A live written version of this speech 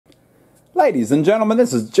Ladies and gentlemen,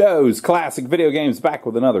 this is Joe's Classic Video Games back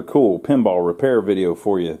with another cool pinball repair video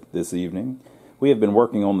for you this evening. We have been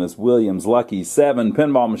working on this Williams Lucky 7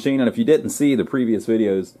 pinball machine, and if you didn't see the previous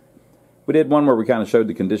videos, we did one where we kind of showed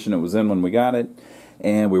the condition it was in when we got it,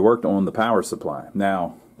 and we worked on the power supply.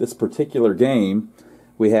 Now, this particular game,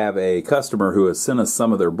 we have a customer who has sent us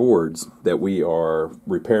some of their boards that we are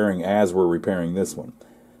repairing as we're repairing this one.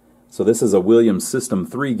 So this is a Williams System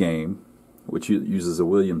 3 game, which uses a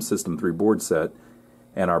Williams System 3 board set,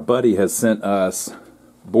 and our buddy has sent us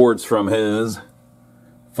boards from his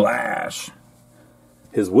Flash,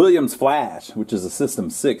 his Williams Flash, which is a System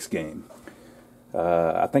 6 game.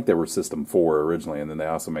 I think they were System 4 originally, and then they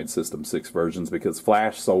also made System 6 versions because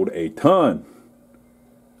Flash sold a ton,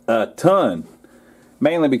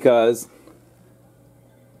 mainly because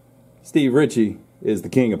Steve Ritchie is the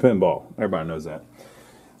king of pinball. Everybody knows that.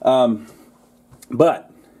 But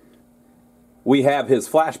we have his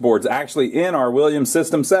flash boards actually in our Williams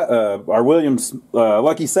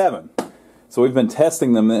Lucky 7. So we've been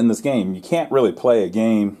testing them in this game. You can't really play a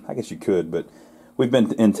game. I guess you could, but we've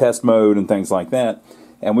been in test mode and things like that.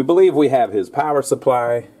 And we believe we have his power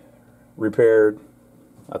supply repaired.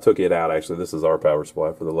 I took it out, actually. This is our power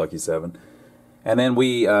supply for the Lucky 7. And then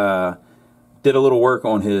we did a little work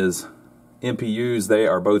on his MPUs. They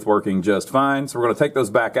are both working just fine. So we're going to take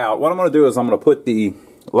those back out. What I'm going to do is I'm going to put the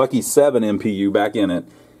Lucky 7 MPU back in it,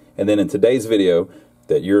 and then in today's video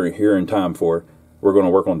that you're here in time for, we're going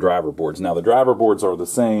to work on driver boards. Now the driver boards are the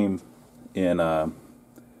same in all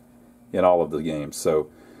of the games, so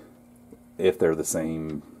if they're the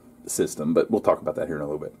same system, but we'll talk about that here in a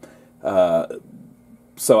little bit.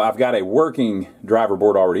 So I've got a working driver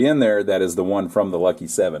board already in there that is the one from the Lucky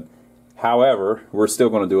 7. However, we're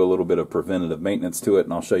still going to do a little bit of preventative maintenance to it,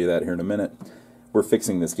 and I'll show you that here in a minute. We're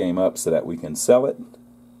fixing this game up so that we can sell it,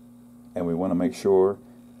 and we want to make sure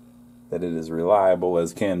that it is reliable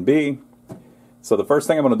as can be. So the first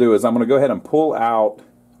thing I'm going to do is I'm going to go ahead and pull out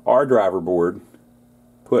our driver board,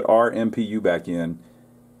 put our MPU back in,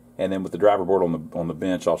 and then with the driver board on the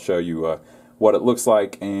bench, I'll show you what it looks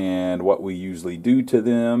like and what we usually do to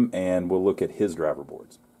them, and we'll look at his driver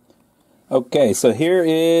boards. Okay, so here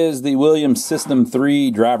is the Williams System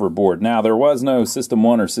 3 driver board. Now, there was no System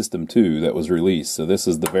 1 or System 2 that was released, so this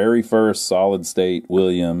is the very first solid-state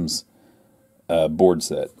Williams board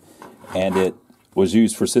set. And it was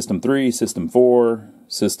used for System 3, System 4,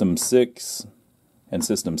 System 6, and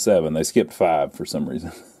System 7. They skipped 5 for some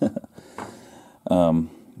reason.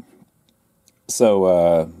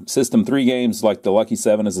 System 3 games, like the Lucky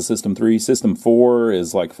 7 is a System 3. System 4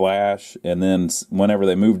 is like Flash. And then whenever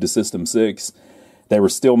they moved to System 6, they were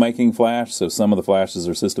still making Flash, so some of the Flashes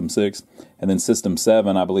are System 6. And then System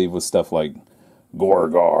 7, I believe, was stuff like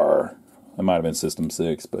Gorgar. It might have been System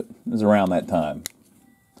 6, but it was around that time.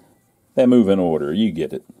 They move in order. You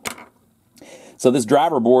get it. So this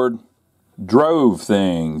driver board drove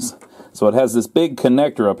things. So it has this big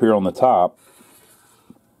connector up here on the top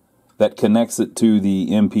that connects it to the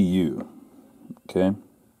MPU. Okay?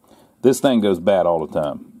 This thing goes bad all the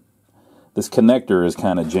time. This connector is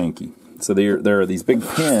kind of janky. So there are these big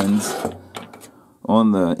pins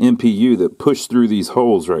on the MPU that push through these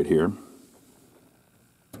holes right here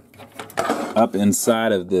up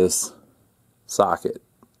inside of this socket.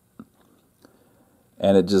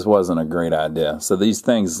 And it just wasn't a great idea. So these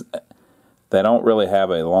things, they don't really have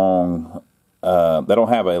a long, they don't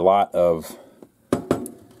have a lot of,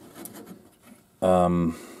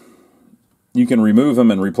 you can remove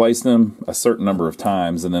them and replace them a certain number of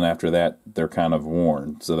times, and then after that, they're kind of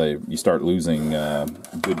worn. So you start losing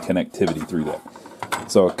good connectivity through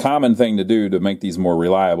that. So a common thing to do to make these more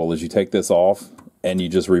reliable is you take this off and you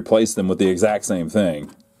just replace them with the exact same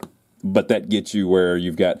thing. But that gets you where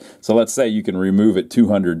you've got, so let's say you can remove it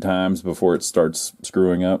 200 times before it starts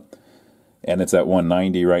screwing up, and it's at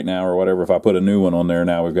 190 right now or whatever. If I put a new one on there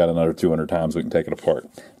now, we've got another 200 times we can take it apart.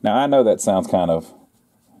 Now, I know that sounds kind of,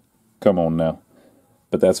 come on now,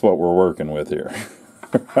 but that's what we're working with here,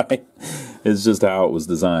 right? It's just how it was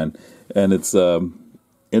designed. And it's,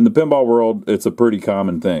 in the pinball world, it's a pretty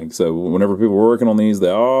common thing. So whenever people are working on these, they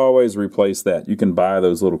always replace that. You can buy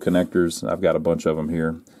those little connectors. I've got a bunch of them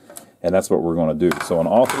here. And that's what we're going to do. So on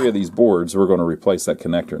all three of these boards, we're going to replace that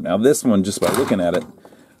connector. Now this one, just by looking at it,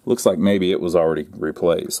 looks like maybe it was already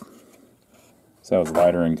replaced. So it's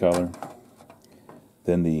lighter in color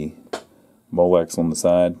than the Molex on the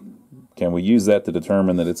side. Can we use that to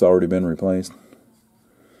determine that it's already been replaced?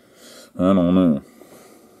 I don't know.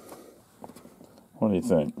 What do you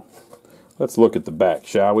think? Let's look at the back,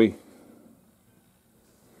 shall we?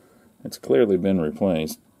 It's clearly been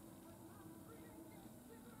replaced.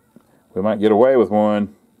 We might get away with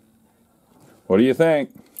one. What do you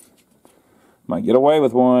think? Might get away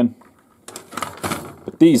with one.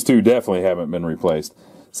 But these two definitely haven't been replaced.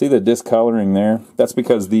 See the discoloring there? That's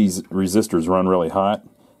because these resistors run really hot,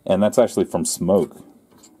 and that's actually from smoke.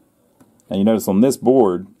 Now you notice on this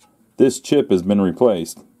board, this chip has been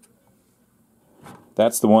replaced.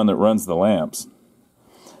 That's the one that runs the lamps.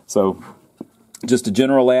 So, just a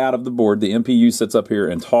general layout of the board. The MPU sits up here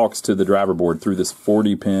and talks to the driver board through this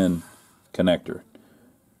 40-pin connector.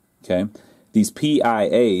 Okay? These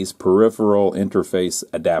PIAs, peripheral interface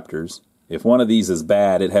adapters, if one of these is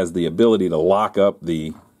bad, it has the ability to lock up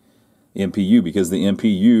the MPU because the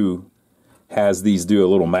MPU has these do a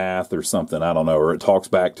little math or something, I don't know, or it talks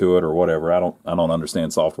back to it or whatever. I don't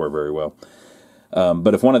understand software very well.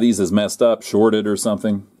 But if one of these is messed up, shorted or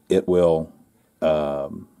something, it will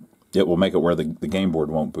make it where the game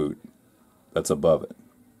board won't boot. That's above it.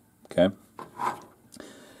 Okay?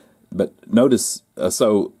 But notice,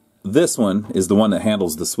 so this one is the one that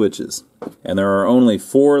handles the switches. And there are only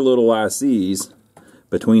 4 little ICs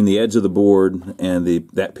between the edge of the board and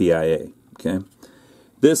that PIA. Okay?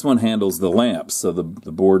 This one handles the lamps, so the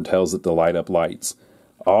board tells it to light up lights.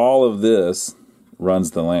 All of this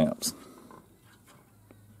runs the lamps.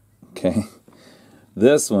 Okay?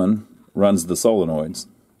 This one runs the solenoids.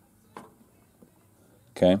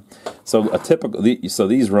 Okay? So a typical, so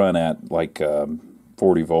these run at like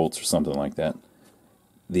 40 volts or something like that.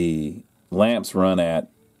 The lamps run at,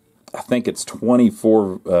 I think it's 18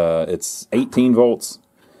 volts,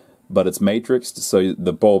 but it's matrixed, so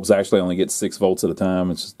the bulbs actually only get 6 volts at a time.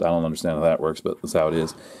 It's just, I don't understand how that works, but that's how it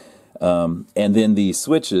is. And then the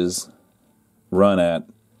switches run at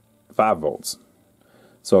 5 volts.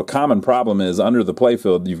 So a common problem is under the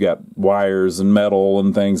playfield, you've got wires and metal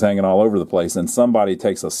and things hanging all over the place, and somebody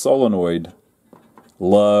takes a solenoid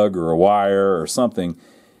lug or a wire or something,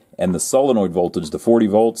 and the solenoid voltage, the 40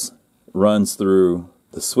 volts, runs through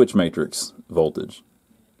the switch matrix voltage.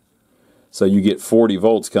 So you get 40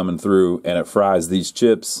 volts coming through, and it fries these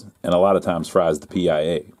chips, and a lot of times fries the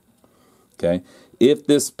PIA. Okay? If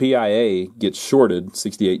this PIA gets shorted,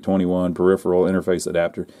 6821 peripheral interface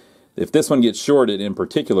adapter, if this one gets shorted in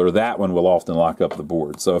particular, that one will often lock up the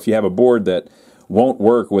board. So if you have a board that won't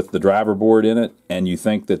work with the driver board in it, and you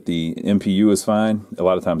think that the MPU is fine, a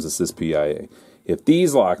lot of times it's this PIA. If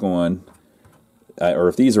these lock on, or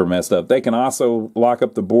if these are messed up, they can also lock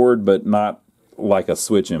up the board, but not like a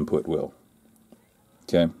switch input will.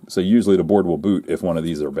 Okay, so usually the board will boot if one of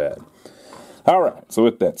these are bad. All right, so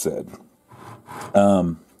with that said,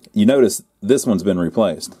 you notice this one's been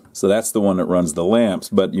replaced. So that's the one that runs the lamps,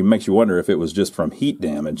 but it makes you wonder if it was just from heat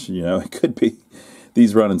damage. You know, it could be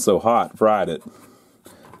these running so hot fried it.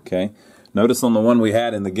 Okay, notice on the one we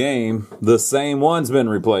had in the game, the same one's been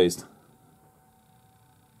replaced.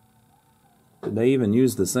 Did they even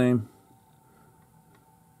use the same?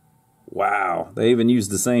 Wow, they even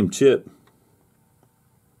used the same chip.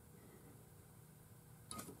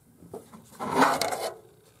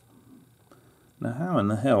 Now, how in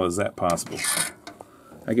the hell is that possible?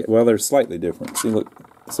 Well, they're slightly different. See, look.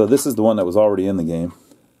 So this is the one that was already in the game.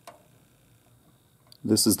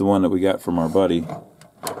 This is the one that we got from our buddy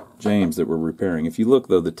James that we're repairing. If you look,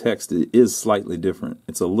 though, the text is slightly different.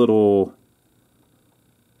 It's a little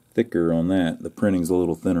thicker on that. The printing's a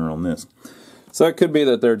little thinner on this. So it could be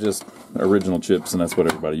that they're just original chips, and that's what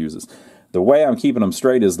everybody uses. The way I'm keeping them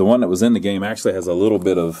straight is the one that was in the game actually has a little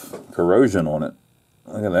bit of corrosion on it.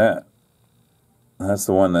 Look at that. That's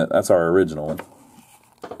the one that's our original one.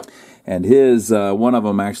 And his, one of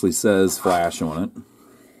them actually says flash on it.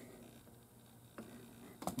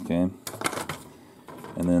 Okay.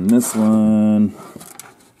 And then this one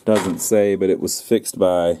doesn't say, but it was fixed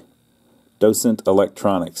by Docent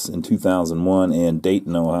Electronics in 2001 in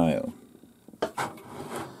Dayton, Ohio.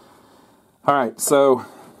 All right, so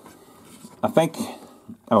I think,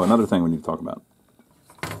 oh, another thing we need to talk about.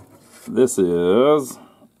 This is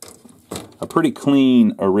a pretty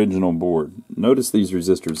clean original board. Notice these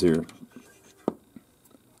resistors here.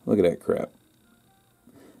 Look at that crap.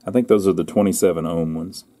 I think those are the 27 ohm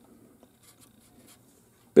ones.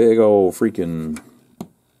 Big old freaking,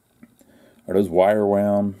 are those wire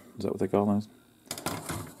wound? Is that what they call those?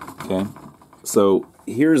 Okay. So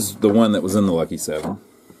here's the one that was in the Lucky 7.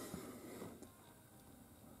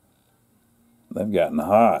 They've gotten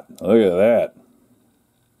hot. Look at that.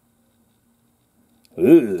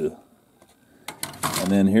 Ugh.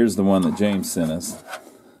 And then here's the one that James sent us.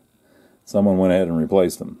 Someone went ahead and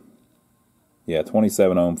replaced them. Yeah,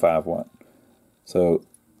 27 ohm, 5 watt. So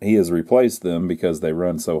he has replaced them because they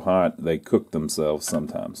run so hot, they cook themselves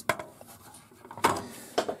sometimes.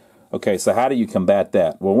 Okay, so how do you combat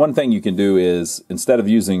that? Well, one thing you can do is, instead of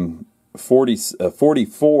using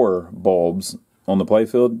 44 bulbs on the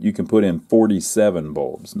playfield, you can put in 47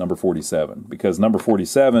 bulbs, number 47, because number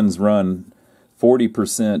 47s run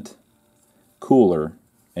 40% cooler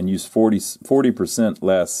and use 40%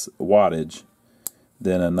 less wattage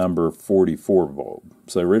than a number 44 bulb.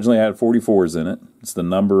 So originally I had 44s in it. It's the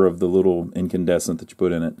number of the little incandescent that you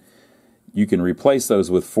put in it. You can replace those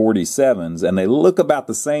with 47s, and they look about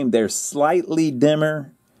the same. They're slightly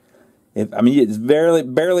dimmer. It's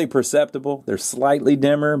barely perceptible. They're slightly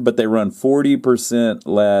dimmer, but they run 40%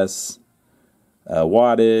 less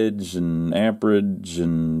wattage and amperage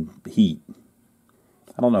and heat.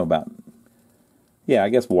 I don't know about... Yeah, I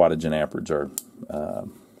guess wattage and amperage are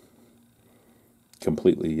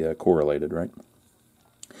completely correlated, right?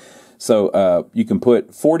 So you can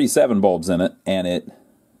put 47 bulbs in it, and it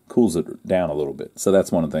cools it down a little bit. So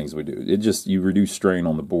that's one of the things we do. You reduce strain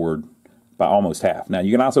on the board by almost half. Now,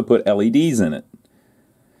 you can also put LEDs in it.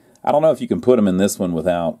 I don't know if you can put them in this one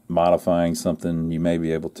without modifying something. You may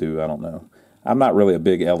be able to. I don't know. I'm not really a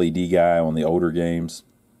big LED guy on the older games.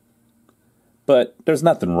 But there's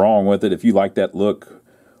nothing wrong with it if you like that look,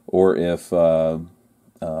 or if,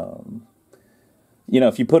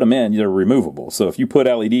 if you put them in, they're removable. So if you put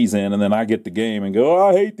LEDs in and then I get the game and go, oh,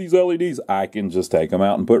 I hate these LEDs, I can just take them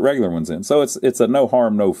out and put regular ones in. So it's a no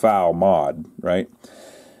harm, no foul mod, right?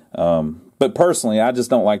 But personally, I just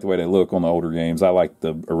don't like the way they look on the older games. I like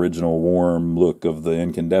the original warm look of the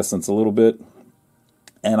incandescents a little bit.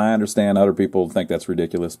 And I understand other people think that's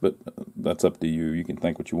ridiculous, but that's up to you. You can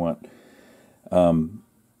think what you want.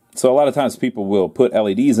 So a lot of times people will put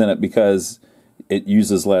LEDs in it because it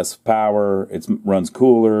uses less power, it runs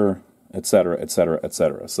cooler, etc., etc.,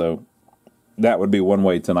 etc. So that would be one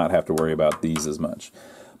way to not have to worry about these as much.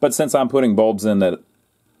 But since I'm putting bulbs in that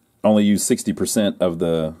only use 60% of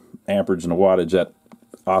the amperage and the wattage, that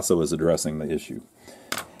also is addressing the issue.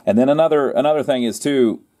 And then another thing is,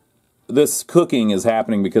 too, this cooking is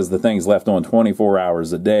happening because the thing's left on 24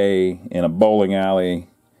 hours a day in a bowling alley,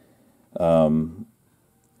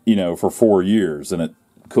 for 4 years, and it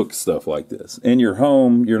cooks stuff like this. In your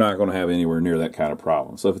home, you're not going to have anywhere near that kind of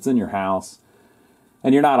problem. So if it's in your house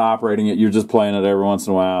and you're not operating it, you're just playing it every once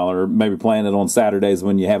in a while, or maybe playing it on Saturdays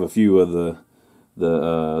when you have a few of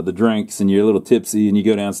the drinks and you're a little tipsy and you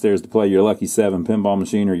go downstairs to play your Lucky 7 pinball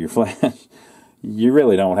machine or your Flash, you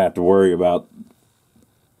really don't have to worry about,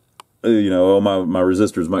 my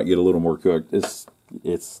resistors might get a little more cooked.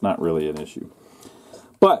 It's not really an issue.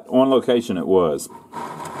 But on location it was.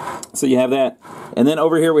 So you have that. And then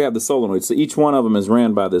over here we have the solenoids. So each one of them is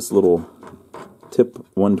ran by this little tip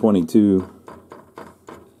 122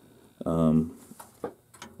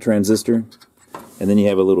 transistor. And then you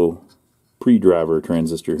have a little pre-driver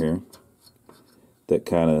transistor here that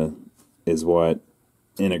kind of is what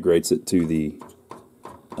integrates it to the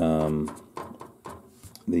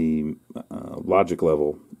logic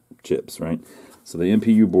level chips, right? So the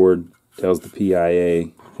MPU board tells the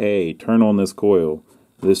PIA, hey, turn on this coil.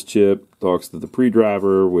 This chip talks to the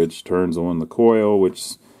pre-driver, which turns on the coil,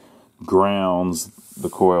 which grounds the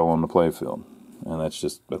coil on the playfield. And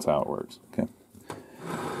that's how it works. Okay.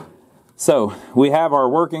 So we have our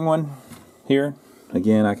working one here.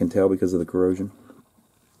 Again, I can tell because of the corrosion.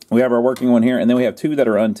 We have our working one here, and then we have two that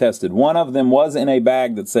are untested. One of them was in a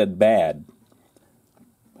bag that said bad.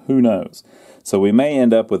 Who knows? So we may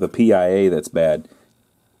end up with a PIA that's bad.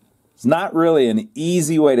 It's not really an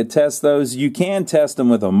easy way to test those. You can test them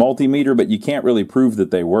with a multimeter, but you can't really prove that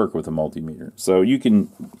they work with a multimeter. So you can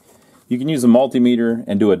use a multimeter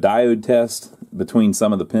and do a diode test between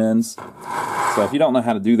some of the pins. So if you don't know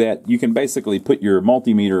how to do that, you can basically put your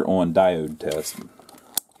multimeter on diode test.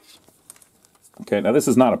 Okay, now this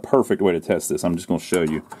is not a perfect way to test this. I'm just going to show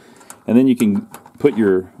you. And then you can put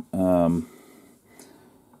your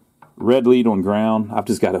red lead on ground. I've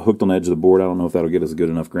just got it hooked on the edge of the board. I don't know if that'll get us a good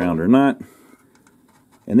enough ground or not.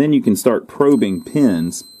 And then you can start probing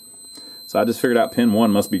pins. So I just figured out pin 1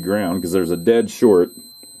 must be ground because there's a dead short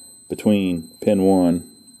between pin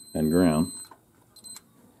 1 and ground.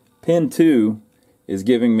 Pin 2 is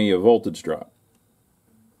giving me a voltage drop.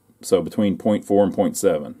 So between 0.4 and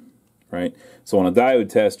 0.7, right? So on a diode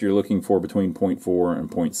test, you're looking for between 0.4 and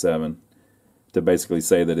 0.7 to basically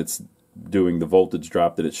say that it's doing the voltage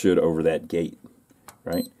drop that it should over that gate,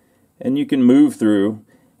 right? And you can move through,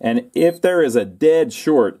 and if there is a dead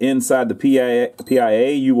short inside the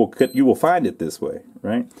PIA, you will find it this way,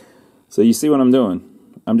 right? So you see what I'm doing?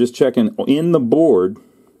 I'm just checking in the board,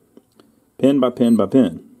 pin by pin by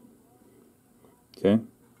pin. Okay.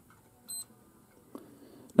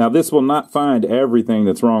 Now this will not find everything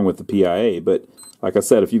that's wrong with the PIA, but like I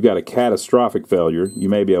said, if you've got a catastrophic failure, you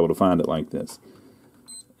may be able to find it like this.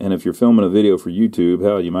 And if you're filming a video for YouTube,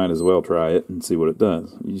 hell, you might as well try it and see what it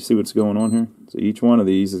does. You see what's going on here? So each one of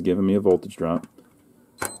these is giving me a voltage drop.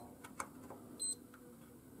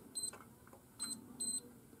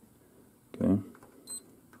 Okay.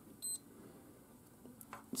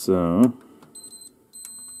 So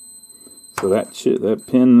that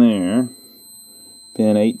pin there,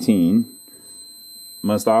 pin 18,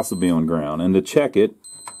 must also be on ground. And to check it,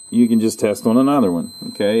 you can just test on another one.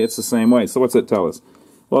 Okay, it's the same way. So what's that tell us?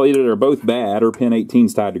 Well, either they're both bad or pin 18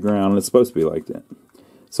 is tied to ground, and it's supposed to be like that.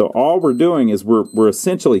 So all we're doing is we're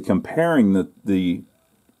essentially comparing the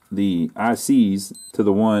ICs to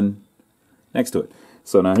the one next to it.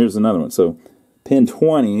 So now here's another one. So pin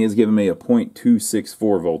 20 is giving me a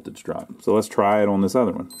 0.264 voltage drop. So let's try it on this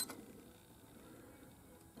other one.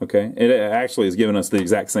 Okay, it actually is giving us the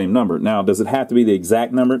exact same number. Now, does it have to be the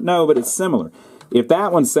exact number? No, but it's similar. If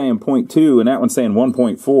that one's saying 0.2 and that one's saying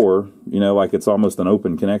 1.4, you know, like it's almost an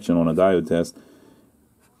open connection on a diode test,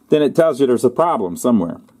 then it tells you there's a problem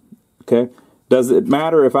somewhere. Okay? Does it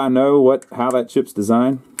matter if I know how that chip's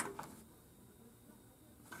designed?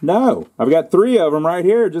 No. I've got 3 of them right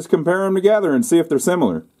here. Just compare them together and see if they're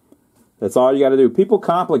similar. That's all you got to do. People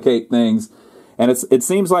complicate things, and it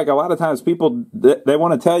seems like a lot of times people, they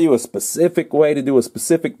want to tell you a specific way to do a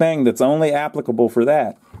specific thing that's only applicable for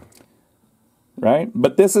that. Right?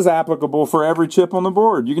 But this is applicable for every chip on the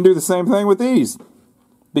board. You can do the same thing with these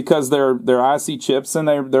because they're IC chips and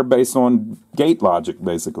they're based on gate logic,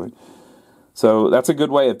 basically. So that's a good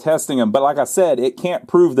way of testing them. But like I said, it can't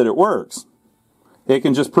prove that it works. It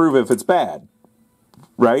can just prove if it's bad,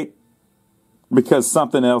 right? Because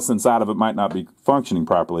something else inside of it might not be functioning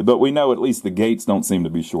properly. But we know at least the gates don't seem to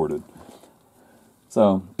be shorted.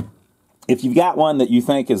 So if you've got one that you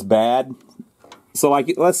think is bad, so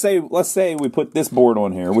like let's say we put this board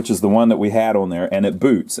on here, which is the one that we had on there, and it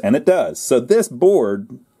boots, and it does. So this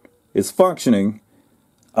board is functioning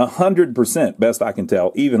 100%, best I can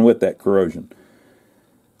tell, even with that corrosion.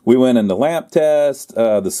 We went in the lamp test.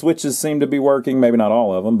 The switches seem to be working, maybe not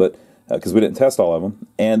all of them, but because we didn't test all of them.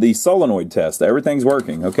 And the solenoid test, everything's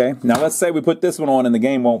working. Okay. Now let's say we put this one on and the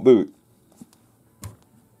game won't boot.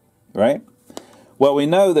 Right? Well, we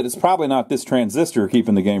know that it's probably not this transistor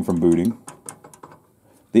keeping the game from booting.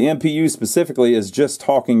 The MPU specifically is just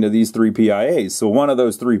talking to these 3 PIAs. So one of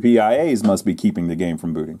those 3 PIAs must be keeping the game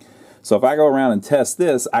from booting. So if I go around and test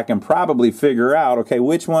this, I can probably figure out, okay,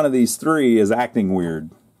 which one of these 3 is acting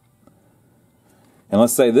weird. And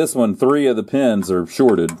let's say this one, 3 of the pins are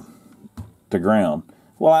shorted to ground.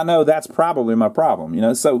 Well, I know that's probably my problem, you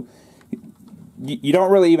know. So you don't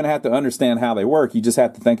really even have to understand how they work. You just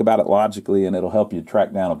have to think about it logically, and it'll help you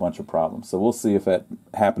track down a bunch of problems. So we'll see if that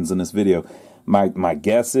happens in this video. My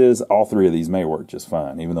guess is all 3 of these may work just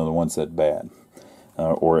fine, even though the one said bad.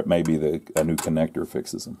 Or it may be a new connector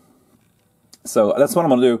fixes them. So that's what I'm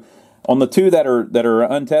going to do. On the 2 that are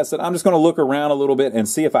untested, I'm just going to look around a little bit and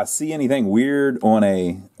see if I see anything weird on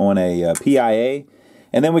a PIA,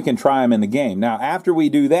 and then we can try them in the game. Now, after we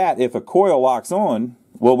do that, if a coil locks on,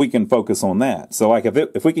 well, we can focus on that. So, like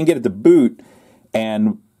if we can get it to boot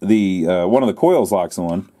and the one of the coils locks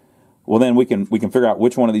on, well, then we can figure out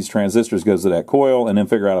which one of these transistors goes to that coil, and then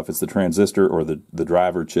figure out if it's the transistor or the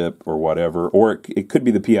driver chip or whatever, or it could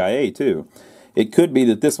be the PIA too. It could be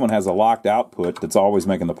that this one has a locked output that's always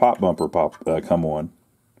making the pop bumper come on,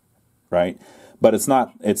 right? But it's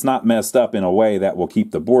not messed up in a way that will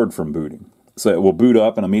keep the board from booting. So it will boot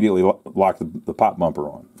up and immediately lock the pop bumper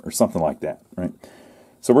on, or something like that, right?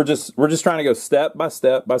 So we're just trying to go step by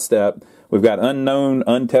step by step. We've got unknown,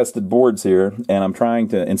 untested boards here, and I'm trying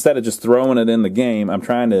to, instead of just throwing it in the game, I'm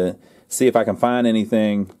trying to see if I can find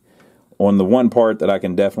anything on the one part that I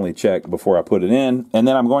can definitely check before I put it in. And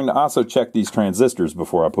then I'm going to also check these transistors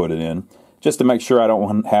before I put it in, just to make sure I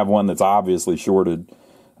don't have one that's obviously shorted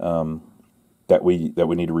that we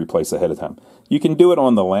need to replace ahead of time. You can do it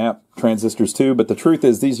on the lamp transistors too, but the truth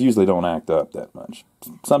is these usually don't act up that much.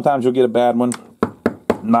 Sometimes you'll get a bad one.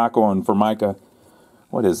 Knock on Formica.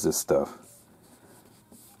 What is this stuff?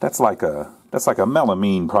 That's like a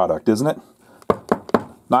melamine product, isn't it?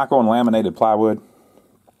 Knock on laminated plywood.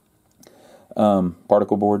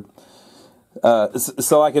 Particle board.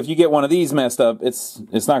 So like if you get one of these messed up, it's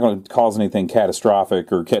not going to cause anything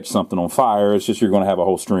catastrophic or catch something on fire. It's just you're going to have a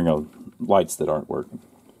whole string of lights that aren't working.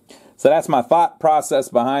 So that's my thought process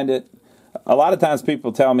behind it. A lot of times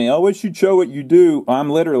people tell me, oh, we should show what you do.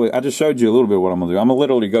 I just showed you a little bit what I'm going to do. I'm going to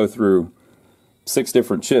literally go through 6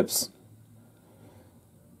 different chips,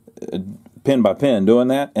 pin by pin, doing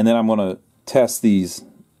that, and then I'm going to test these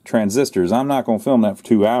transistors. I'm not going to film that for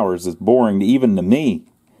 2 hours. It's boring even to me.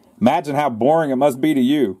 Imagine how boring it must be to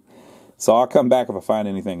you. So I'll come back if I find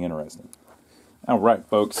anything interesting. All right,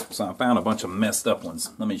 folks. So I found a bunch of messed up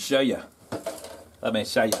ones. Let me show you.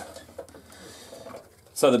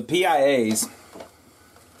 So the PIAs,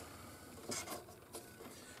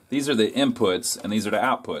 these are the inputs and these are the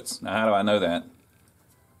outputs. Now, how do I know that?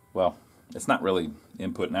 Well, it's not really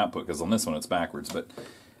input and output because on this one it's backwards, but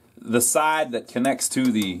the side that connects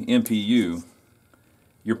to the MPU,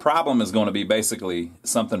 your problem is going to be basically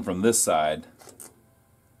something from this side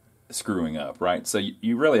screwing up, right? So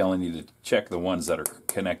you really only need to check the ones that are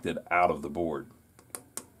connected out of the board,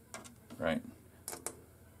 right?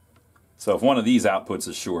 So if one of these outputs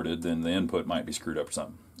is shorted, then the input might be screwed up or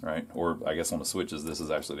something, right? Or I guess on the switches, this is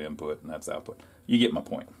actually the input and that's the output. You get my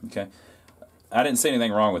point, okay? I didn't see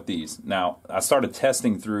anything wrong with these. Now, I started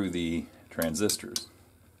testing through the transistors,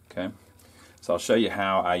 okay? So I'll show you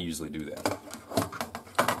how I usually do that.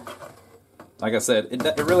 Like I said, it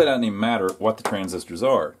really doesn't even matter what the transistors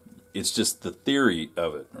are. It's just the theory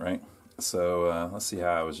of it, right? So let's see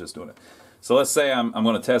how I was just doing it. So let's say I'm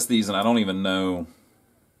going to test these and I don't even know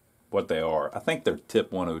what they are. I think they're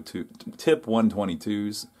tip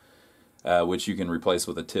 122s, which you can replace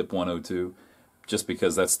with a tip 102, just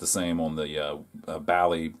because that's the same on the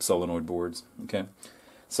Bally solenoid boards. Okay,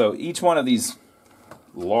 so each one of these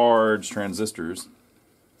large transistors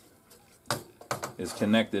is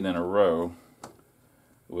connected in a row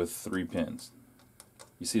with 3 pins.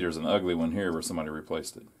 You see there's an ugly one here where somebody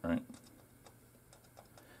replaced it, right?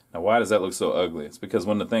 Now, why does that look so ugly? It's because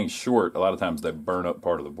when the thing's short, a lot of times they burn up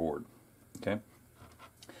part of the board, okay?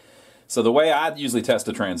 So the way I usually test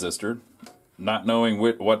a transistor, not knowing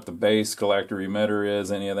what the base, collector, emitter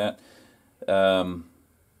is, any of that, I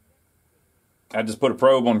just put a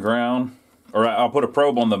probe on ground, or I'll put a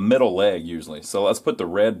probe on the middle leg usually. So let's put the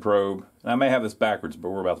red probe, and I may have this backwards,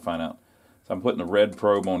 but we're about to find out. So I'm putting the red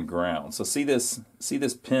probe on ground. So see this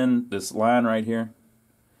pin, this line right here?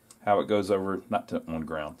 How it goes over, on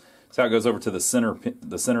ground. So how it goes over to the center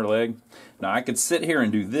leg. Now I could sit here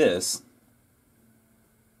and do this,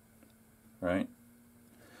 right?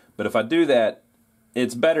 But if I do that,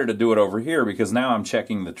 it's better to do it over here because now I'm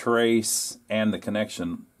checking the trace and the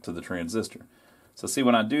connection to the transistor. So see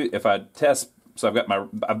when I do, if I test, so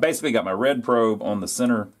I've basically got my red probe on the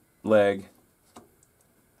center leg,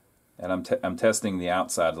 and I'm testing the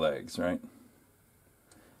outside legs, right?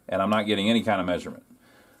 And I'm not getting any kind of measurement.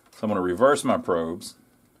 So I'm going to reverse my probes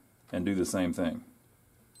and do the same thing.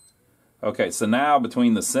 Okay, so now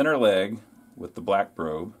between the center leg with the black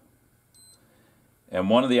probe and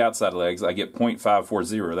one of the outside legs, I get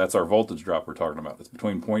 0.540. That's our voltage drop we're talking about. It's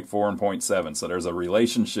between 0.4 and 0.7. So there's a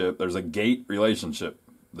relationship, there's a gate relationship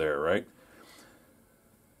there, right?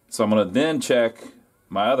 So I'm going to then check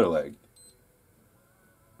my other leg,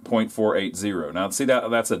 0.480. Now see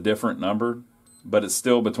that's a different number, but it's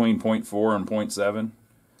still between 0.4 and 0.7.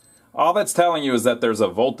 All that's telling you is that there's a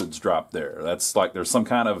voltage drop there. That's like there's some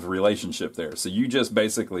kind of relationship there. So you just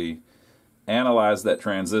basically analyzed that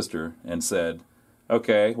transistor and said,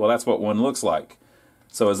 okay, well that's what one looks like.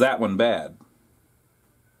 So is that one bad?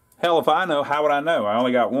 Hell, if I know, how would I know? I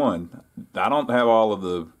only got one. I don't have all of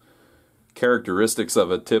the characteristics of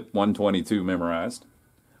a tip 122 memorized,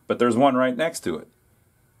 but there's one right next to it.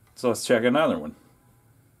 So let's check another one.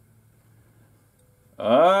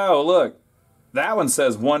 Oh, look. That one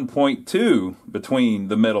says 1.2 between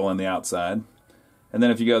the middle and the outside. And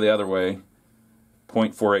then if you go the other way,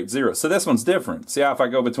 0.480. So this one's different. See how if I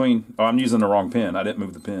go between... Oh, I'm using the wrong pin. I didn't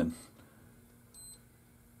move the pin.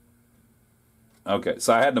 Okay,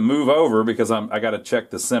 so I had to move over because I got to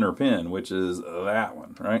check the center pin, which is that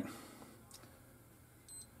one, right?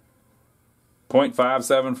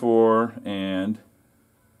 0.574 and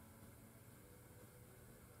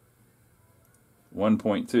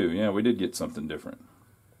 1.2. Yeah, we did get something different.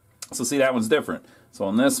 So see, that one's different. So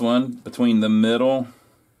on this one, between the middle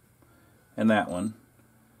and that one,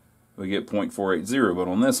 we get 0.480. But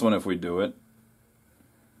on this one, if we do it,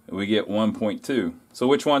 we get 1.2. So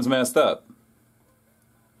which one's messed up?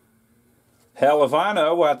 Hell if I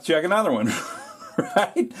know, we'll have to check another one.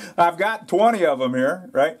 Right? I've got 20 of them here,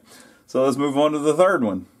 right? So let's move on to the third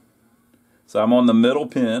one. So I'm on the middle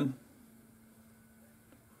pin.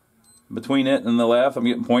 Between it and the left, I'm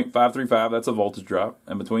getting 0.535. That's a voltage drop.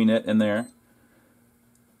 And between it and there,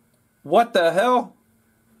 what the hell?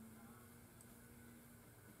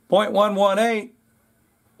 0.118.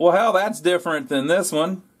 Well, hell, that's different than this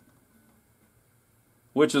one,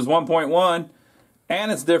 which is 1.1.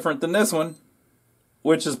 And it's different than this one,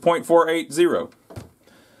 which is 0.480.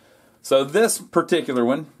 So this particular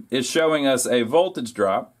one is showing us a voltage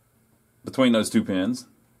drop between those two pins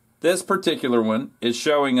This particular one is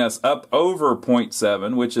showing us up over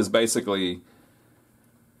 0.7, which is basically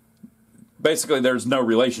there's no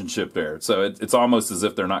relationship there. So it's almost as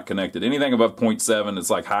if they're not connected. Anything above 0.7 is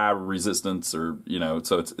like high resistance, or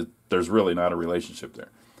so there's really not a relationship there.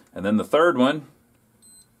 And then the third one,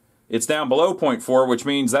 it's down below 0.4, which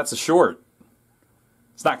means that's a short.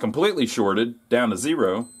 It's not completely shorted down to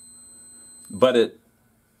 0, but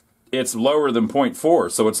it's lower than 0.4,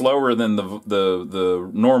 so it's lower than the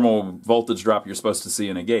normal voltage drop you're supposed to see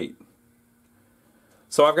in a gate.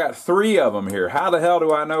 So I've got 3 of them here. How the hell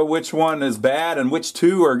do I know which one is bad and which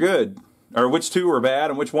 2 are good? Or which 2 are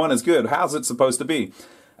bad and which one is good? How's it supposed to be?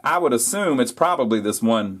 I would assume it's probably this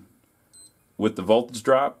one with the voltage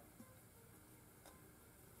drop.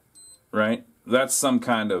 Right? That's some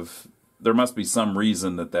kind of... There must be some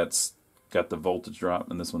reason that's got the voltage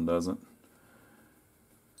drop and this one doesn't.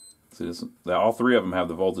 See this one? All 3 of them have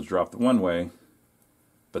the voltage drop the one way,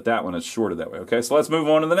 but that one is shorted that way. Okay, so let's move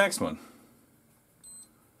on to the next one.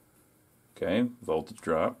 Okay, voltage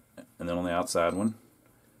drop, and then on the outside one,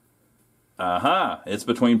 it's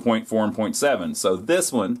between 0.4 and 0.7. So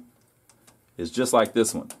this one is just like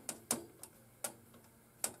this one,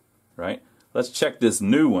 right? Let's check this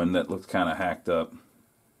new one that looks kind of hacked up.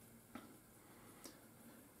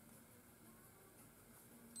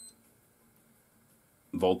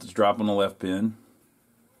 Voltage drop on the left pin,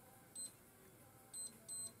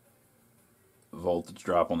 voltage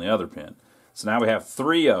drop on the other pin. So now we have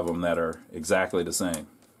 3 of them that are exactly the same.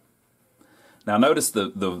 Now notice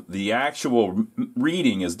the actual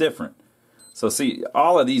reading is different. So see,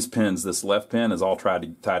 all of these pins, this left pin is all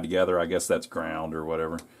tied together. I guess that's ground or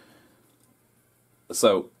whatever.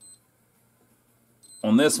 So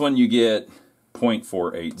on this one you get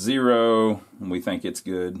 0.480, and we think it's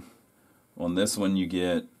good. On this one you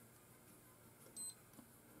get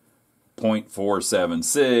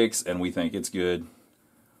 0.476, and we think it's good.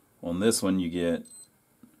 On this one you get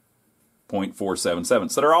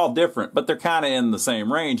 0.477. So they're all different, but they're kind of in the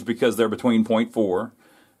same range because they're between 0.4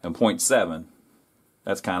 and 0.7.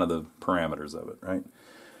 That's kind of the parameters of it, right?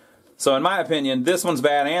 So in my opinion, this one's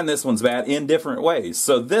bad and this one's bad in different ways.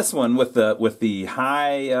 So this one with the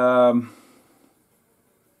high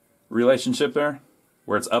relationship there,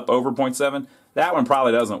 where it's up over 0.7, that one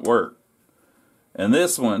probably doesn't work. And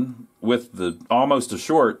this one with the almost a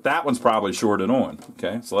short, that one's probably shorted on.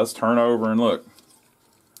 Okay, so let's turn over and look.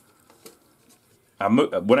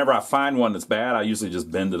 Whenever I find one that's bad, I usually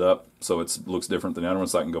just bend it up so it looks different than the other one,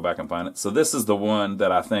 so I can go back and find it. So this is the one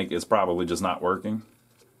that I think is probably just not working.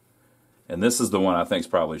 And this is the one I think is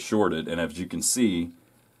probably shorted. And as you can see,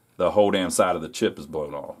 the whole damn side of the chip is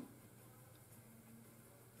blown off.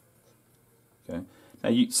 Okay.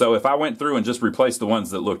 Now so if I went through and just replaced the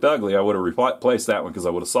ones that looked ugly, I would have replaced that one because I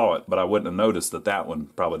would have saw it, but I wouldn't have noticed that that one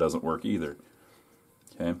probably doesn't work either.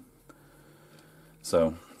 Okay.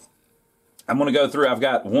 So I'm going to go through. I've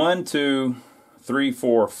got 1, 2, 3,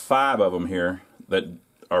 4, 5 of them here that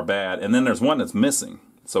are bad, and then there's one that's missing.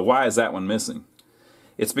 So why is that one missing?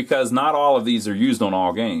 It's because not all of these are used on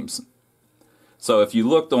all games. So if you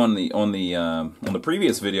looked on the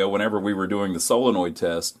previous video, whenever we were doing the solenoid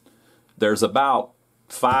test, there's about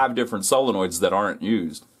 5 different solenoids that aren't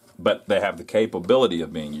used, but they have the capability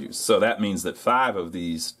of being used. So that means that 5 of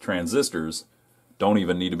these transistors don't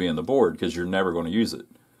even need to be in the board because you're never going to use it.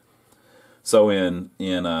 So in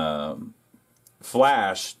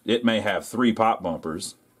Flash, it may have 3 pop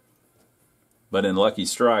bumpers, but in Lucky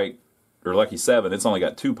Strike or Lucky 7, it's only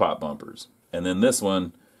got 2 pop bumpers. And then this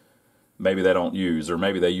one, maybe they don't use, or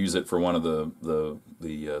maybe they use it for one of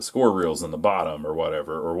the score reels in the bottom or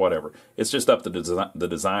whatever. It's just up to the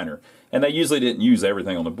designer. And they usually didn't use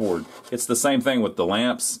everything on the board. It's the same thing with the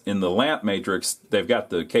lamps. In the lamp matrix, they've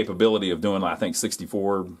got the capability of doing, I think,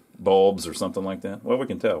 64 bulbs or something like that. Well, we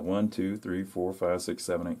can tell. 1, 2, 3, 4, 5, 6,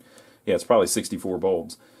 7, 8. Yeah, it's probably 64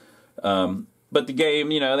 bulbs. But the game,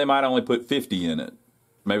 they might only put 50 in it.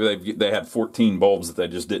 Maybe they had 14 bulbs that they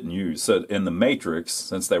just didn't use. So in the matrix,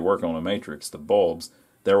 since they work on a matrix, the bulbs,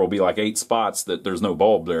 there will be like 8 spots that there's no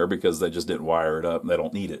bulb there because they just didn't wire it up and they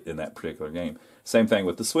don't need it in that particular game. Same thing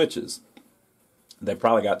with the switches. They've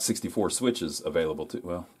probably got 64 switches available too.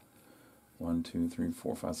 Well, 1, 2, 3,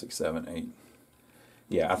 4, 5, 6, 7, 8.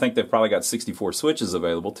 Yeah, I think they've probably got 64 switches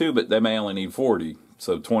available too, but they may only need 40.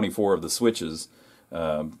 So 24 of the switches, they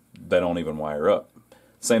don't even wire up.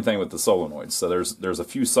 Same thing with the solenoids. So there's a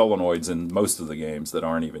few solenoids in most of the games that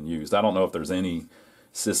aren't even used. I don't know if there's any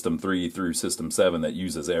System 3 through System 7 that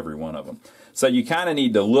uses every one of them. So you kind of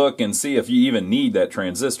need to look and see if you even need that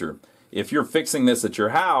transistor. if you're fixing this at your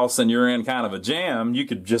house and you're in kind of a jam, you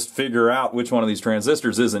could just figure out which one of these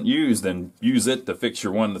transistors isn't used and use it to fix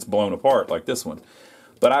your one that's blown apart, like this one.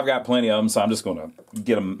 But I've got plenty of them, so I'm just going to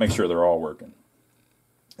get them, make sure they're all working.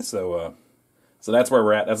 So that's where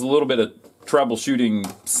we're at. That's a little bit of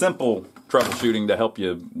troubleshooting, simple troubleshooting to help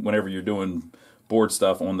you whenever you're doing board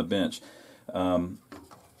stuff on the bench.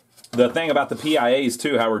 The thing about the PIAs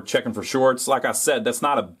too, how we're checking for shorts, like I said, that's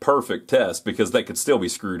not a perfect test because they could still be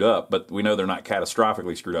screwed up, but we know they're not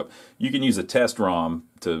catastrophically screwed up. You can use a test ROM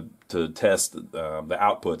to test the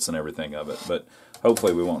outputs and everything of it, but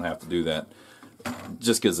hopefully we won't have to do that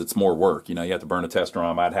just because it's more work. You know, you have to burn a test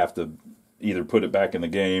ROM. I'd have to either put it back in the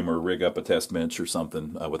game or rig up a test bench or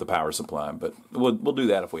something with a power supply, but we'll do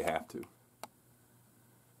that if we have to.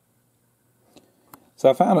 So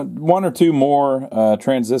I found one or two more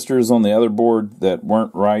transistors on the other board that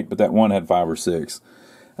weren't right, but that one had 5 or 6.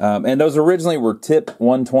 And those originally were tip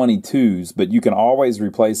 122s, but you can always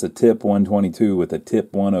replace a tip 122 with a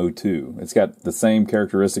tip 102. It's got the same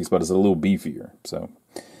characteristics, but it's a little beefier. So,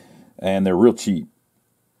 and they're real cheap.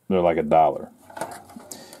 They're like $1.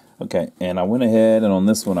 Okay, and I went ahead and on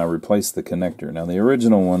this one I replaced the connector. Now the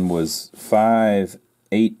original one was 5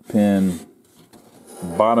 8-pin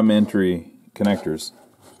bottom entry connectors.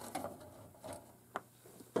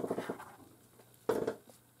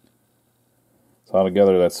 So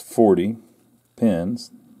altogether that's 40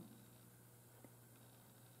 pins.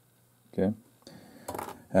 Okay.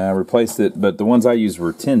 I replaced it, but the ones I used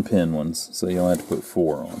were 10-pin ones, so you'll have to put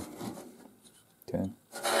 4 on. Okay.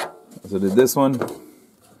 So I did this one.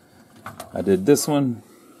 I did this one.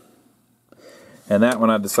 And that one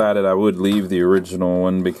I decided I would leave the original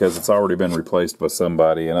one because it's already been replaced by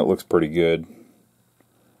somebody and it looks pretty good.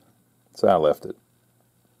 So I left it.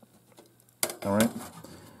 Alright.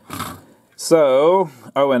 So,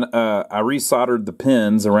 oh, and I resoldered the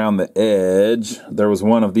pins around the edge. There was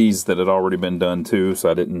one of these that had already been done too, so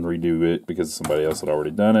I didn't redo it because somebody else had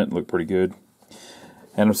already done it. It looked pretty good.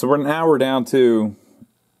 And so now we're down to...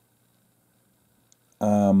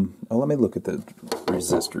 let me look at the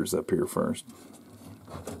resistors up here first.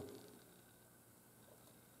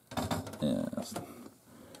 Yes.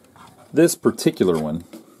 This particular one,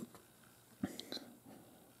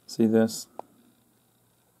 see this?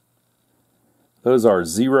 Those are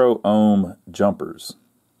 0 ohm jumpers.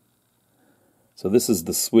 So this is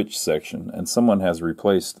the switch section, and someone has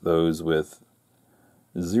replaced those with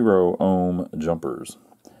 0 ohm jumpers.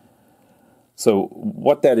 So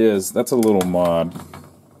what that is, that's a little mod.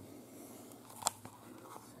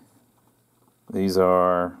 These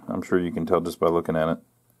are, I'm sure you can tell just by looking at it.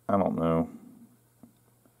 I don't know.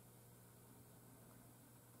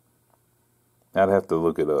 I'd have to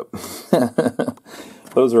look it up.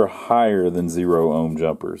 Those are higher than 0 ohm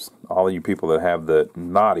jumpers. All of you people that have the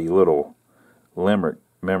naughty little limerick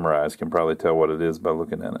memorized can probably tell what it is by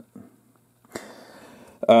looking at it.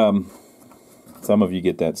 Some of you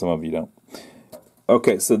get that, some of you don't.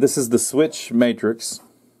 Okay, so this is the switch matrix.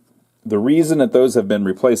 The reason that those have been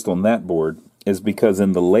replaced on that board is because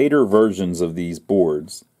in the later versions of these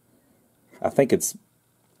boards, I think it's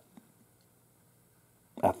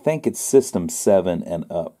System 7 and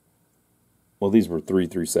up. Well, these were 3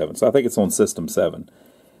 through 7, so I think it's on System 7.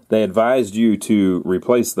 They advised you to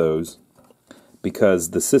replace those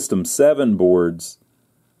because the System 7 boards,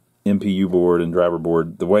 MPU board and driver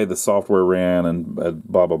board, the way the software ran and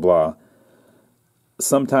blah, blah, blah,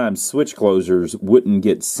 sometimes switch closures wouldn't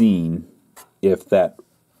get seen if that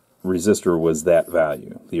resistor was that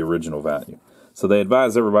value, the original value. So they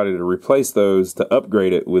advise everybody to replace those to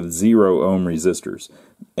upgrade it with 0 ohm resistors.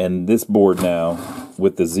 And this board now,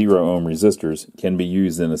 with the 0 ohm resistors, can be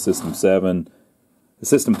used in a System 7,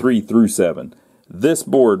 System 3 through 7. This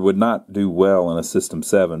board would not do well in a System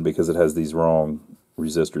 7 because it has these wrong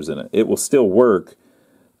resistors in it. It will still work,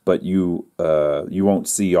 but you won't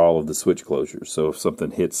see all of the switch closures. So if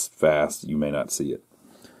something hits fast, you may not see it.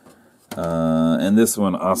 And this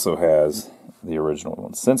one also has the original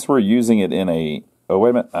one. Since we're using it in a... Oh,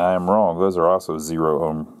 wait a minute. I'm wrong. Those are also 0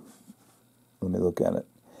 ohm. Let me look at it.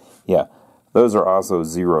 Yeah, those are also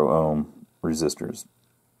 0 ohm resistors.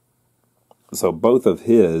 So both of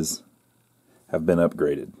his have been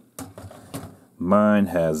upgraded. Mine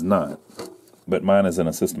has not. But mine is in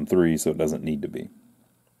a System 3, so it doesn't need to be.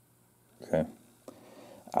 Okay.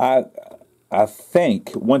 I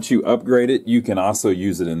think once you upgrade it, you can also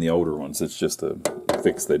use it in the older ones. It's just a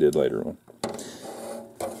fix they did later on.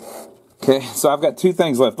 Okay, so I've got 2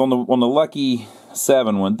 things left. On the Lucky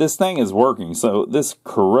 7 one, this thing is working. So this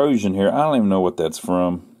corrosion here, I don't even know what that's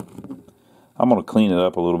from. I'm going to clean it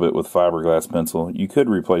up a little bit with fiberglass pencil. You could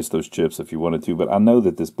replace those chips if you wanted to, but I know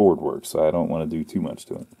that this board works, so I don't want to do too much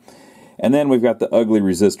to it. And then we've got the ugly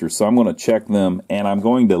resistors, so I'm going to check them, and I'm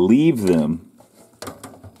going to leave them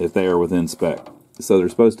if they are within spec. So they're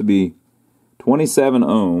supposed to be 27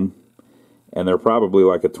 ohm, and they're probably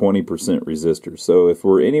like a 20% resistor. So if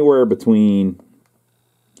we're anywhere between,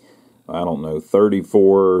 I don't know,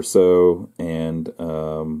 34 or so and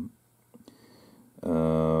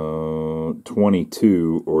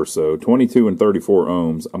 22 or so, 22 and 34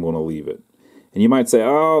 ohms, I'm going to leave it. And you might say,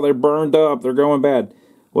 oh, they're burned up, they're going bad.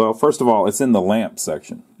 Well, first of all, it's in the lamp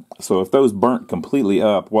section. So if those burnt completely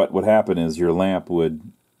up, what would happen is your lamp would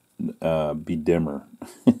be dimmer,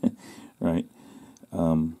 right?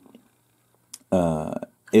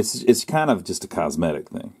 It's kind of just a cosmetic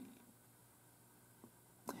thing.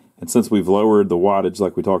 And since we've lowered the wattage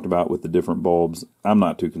like we talked about with the different bulbs, I'm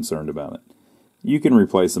not too concerned about it. You can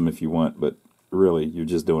replace them if you want, but really you're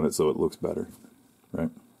just doing it so it looks better, right?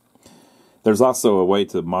 There's also a way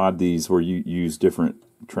to mod these where you use different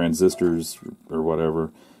transistors or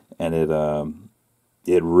whatever, and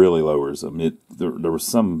it really lowers them. There's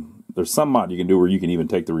some mod you can do where you can even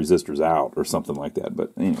take the resistors out or something like that.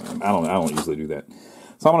 But anyway, I don't usually do that.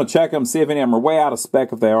 So I'm going to check them, see if any of them are way out of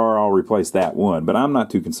spec. If they are, I'll replace that one. But I'm not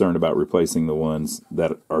too concerned about replacing the ones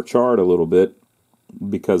that are charred a little bit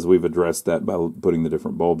because we've addressed that by putting the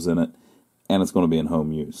different bulbs in it, and it's going to be in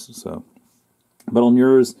home use. So, but on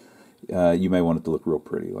yours, you may want it to look real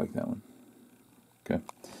pretty like that one. Okay.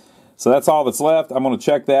 So that's all that's left. I'm going to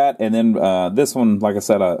check that, and then this one, like I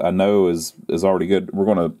said, I know is already good. We're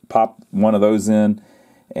going to pop one of those in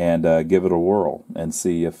and give it a whirl and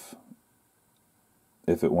see if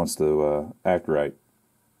it wants to act right.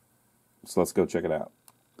 So let's go check it out.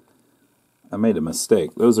 I made a mistake.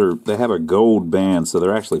 They have a gold band, so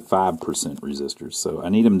they're actually 5% resistors. So I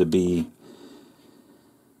need them to be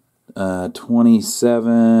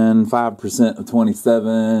 27, 5% of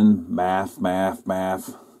 27,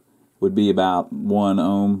 math, would be about 1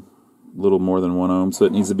 ohm, a little more than 1 ohm. So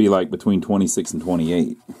it needs to be like between 26 and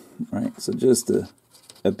 28, right? So just to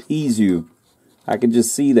appease you, I can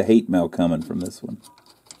just see the hate mail coming from this one.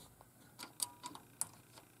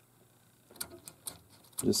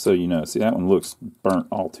 Just so you know. See, that one looks burnt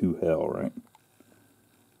all to hell, right?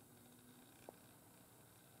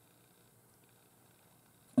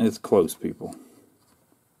 It's close, people.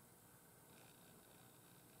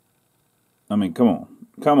 I mean, come on.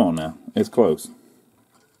 Come on now. It's close.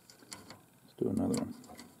 Let's do another one.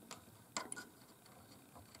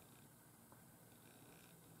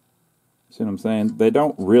 See what I'm saying? They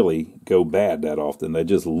don't really go bad that often. They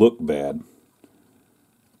just look bad.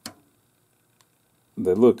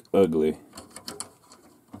 They look ugly.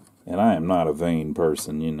 And I am not a vain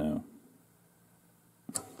person, you know.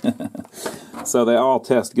 So they all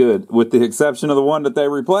test good, with the exception of the one that they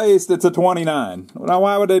replaced. It's a 29. Now,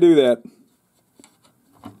 why would they do that?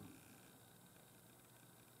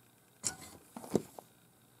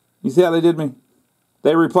 You see how they did me?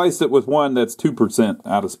 They replaced it with one that's 2%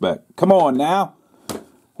 out of spec. Come on now.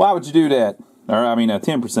 Why would you do that? Or, I mean,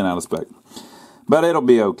 10% out of spec. But it'll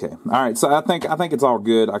be okay. All right, so I think it's all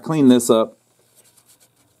good. I cleaned this up.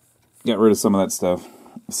 Got rid of some of that stuff.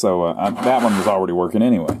 So that one was already working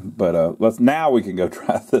anyway. But now we can go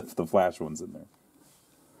try the flash ones in there.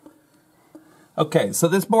 Okay, so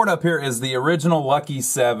this board up here is the original Lucky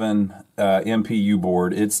 7 MPU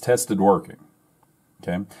board. It's tested working.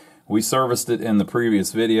 Okay, we serviced it in the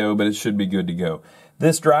previous video, but it should be good to go.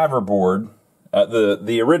 This driver board,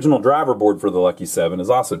 the original driver board for the Lucky 7 is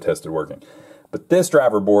also tested working. But this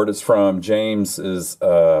driver board is from James's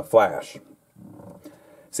Flash.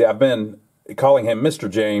 See, I've been calling him Mr.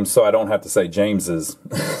 James so I don't have to say James's.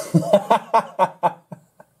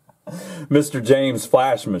 Mr. James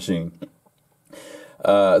Flash machine.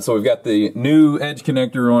 So we've got the new edge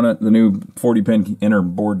connector on it, the new 40-pin inner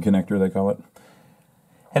board connector, they call it.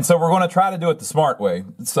 And so we're going to try to do it the smart way.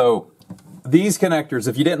 So these connectors,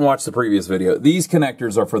 if you didn't watch the previous video, these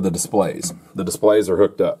connectors are for the displays. The displays are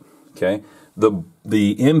hooked up, okay? The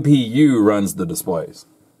MPU runs the displays.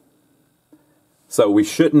 So we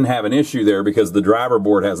shouldn't have an issue there because the driver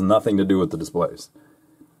board has nothing to do with the displays.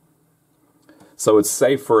 So it's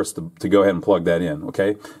safe for us to go ahead and plug that in,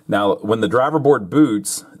 okay? Now, when the driver board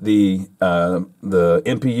boots, the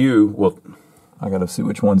MPU will... I got to see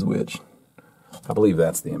which one's which. I believe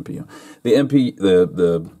that's the MPU.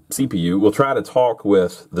 The CPU will try to talk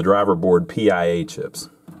with the driver board PIA chips.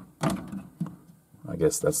 I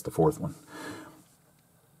guess that's the fourth one.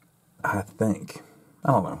 I think.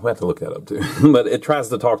 I don't know. We have to look that up too. But it tries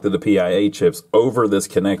to talk to the PIA chips over this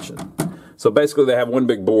connection. So basically they have one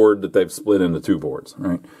big board that they've split into two boards,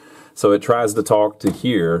 right? So it tries to talk to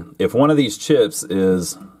here. If one of these chips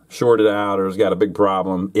is shorted out or has got a big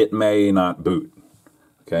problem, it may not boot,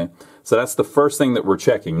 okay? So that's the first thing that we're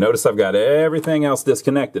checking. Notice I've got everything else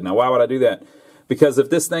disconnected. Now why would I do that? Because if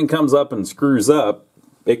this thing comes up and screws up,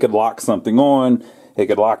 it could lock something on, it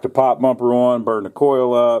could lock the pop bumper on, burn the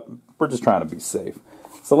coil up. We're just trying to be safe.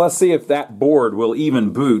 So let's see if that board will even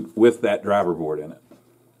boot with that driver board in it.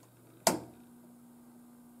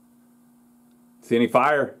 See any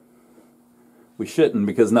fire? We shouldn't,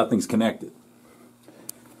 because nothing's connected.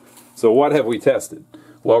 So what have we tested?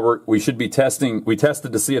 Well, we should be testing. We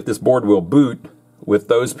tested to see if this board will boot with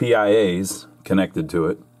those PIAs connected to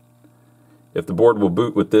it. If the board will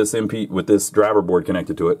boot with this with this driver board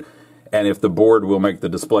connected to it, and if the board will make the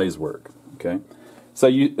displays work. Okay. So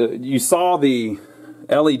you saw the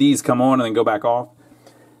LEDs come on and then go back off.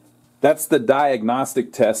 That's the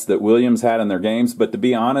diagnostic test that Williams had in their games, but to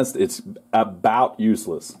be honest, it's about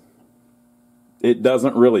useless. It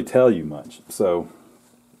doesn't really tell you much. So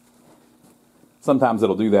sometimes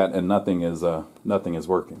it'll do that and nothing is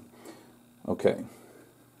working. Okay.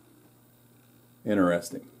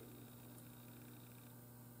 Interesting.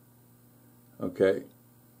 Okay.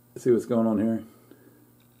 See what's going on here?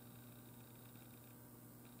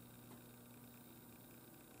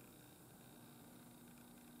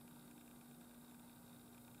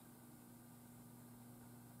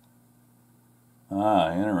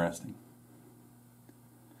 Ah, interesting.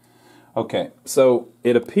 Okay, so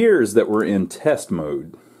it appears that we're in test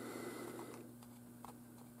mode.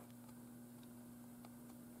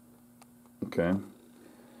 Okay.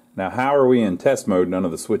 Now, how are we in test mode? None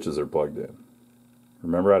of the switches are plugged in.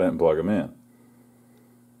 Remember, I didn't plug them in.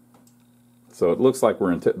 So it looks like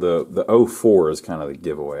we're in the 04 is kind of the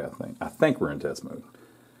giveaway, I think. I think we're in test mode.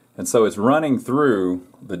 And so it's running through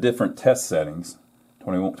the different test settings.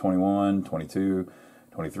 21, 22,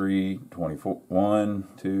 23, 24, 1,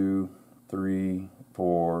 2, 3,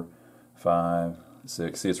 4, 5,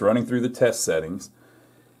 6. See, it's running through the test settings.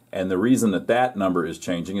 And the reason that that number is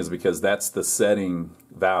changing is because that's the setting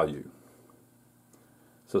value.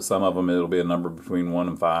 So some of them it'll be a number between 1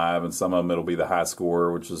 and 5, and some of them it'll be the high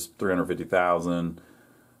score, which is 350,000.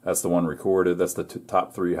 That's the one recorded. That's the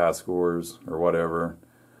top 3 high scores or whatever.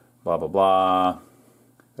 Blah, blah, blah.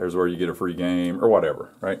 There's where you get a free game or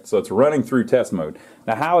whatever, right? So it's running through test mode.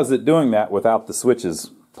 Now, how is it doing that without the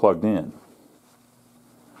switches plugged in?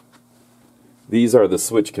 These are the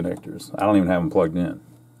switch connectors. I don't even have them plugged in.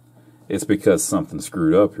 It's because something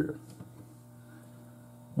screwed up here.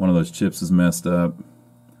 One of those chips is messed up,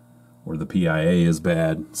 or the PIA is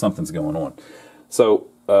bad. Something's going on. So,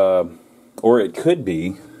 or it could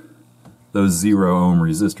be those 0 ohm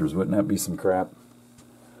resistors. Wouldn't that be some crap?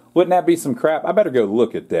 Wouldn't that be some crap? I better go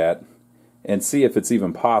look at that and see if it's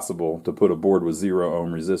even possible to put a board with 0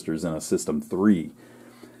 ohm resistors in a System 3.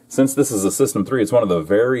 Since this is a System 3, it's one of the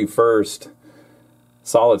very first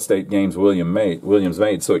solid-state games Williams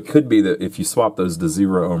made, so it could be that if you swap those to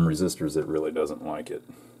 0 ohm resistors, it really doesn't like it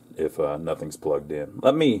if nothing's plugged in.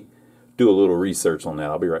 Let me do a little research on that.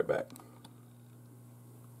 I'll be right back.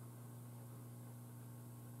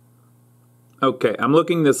 Okay, I'm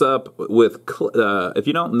looking this up with, if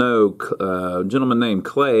you don't know, a gentleman named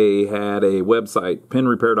Clay had a website,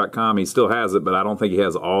 pinrepair.com. He still has it, but I don't think he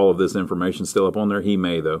has all of this information still up on there. He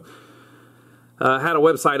may, though. Had a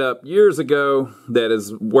website up years ago that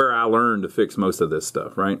is where I learned to fix most of this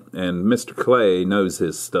stuff, right? And Mr. Clay knows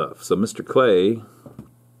his stuff. So Mr. Clay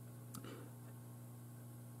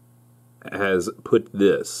has put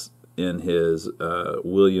this in his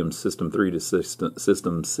Williams System 3 to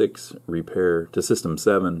System 6 repair to System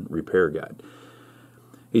 7 repair guide.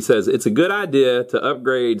 He says it's a good idea to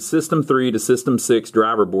upgrade System 3 to System 6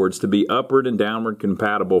 driver boards to be upward and downward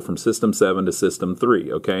compatible from System 7 to System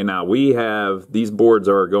 3. Okay, now we have, these boards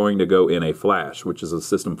are going to go in a flash, which is a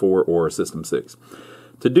System 4 or a System 6.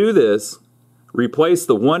 To do this, replace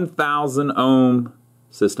the 1000 ohm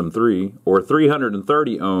System 3 or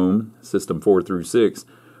 330 ohm System 4 through 6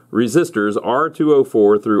 resistors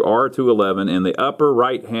R204 through R211 in the upper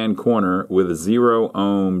right-hand corner with 0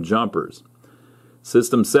 ohm jumpers.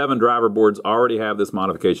 System 7 driver boards already have this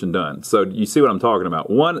modification done. So you see what I'm talking about.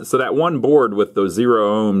 So that one board with those 0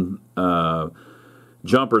 ohm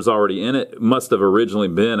jumpers already in it must have originally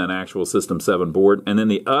been an actual System 7 board. And then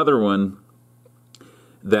the other one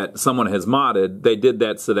that someone has modded, they did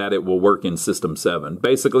that so that it will work in System 7.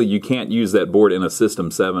 Basically, you can't use that board in a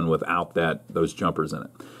System 7 without those jumpers in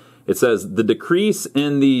it. It says the decrease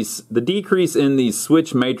in these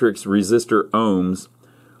switch matrix resistor ohms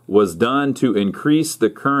was done to increase the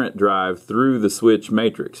current drive through the switch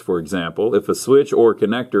matrix. For example, if a switch or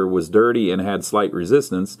connector was dirty and had slight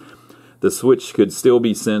resistance, the switch could still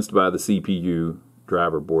be sensed by the CPU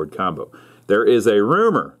driver board combo. There is a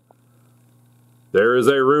rumor,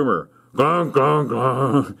 gong, gong,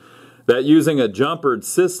 gong, that using a jumpered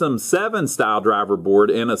System 7 style driver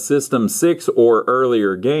board in a System 6 or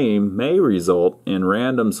earlier game may result in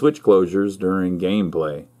random switch closures during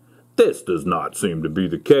gameplay. This does not seem to be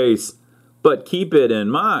the case, but keep it in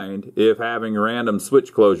mind if having random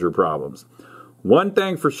switch closure problems. One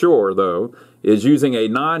thing for sure, though, is using a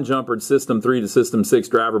non-jumpered System 3 to System 6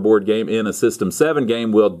 driver board game in a System 7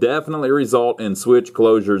 game will definitely result in switch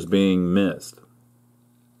closures being missed.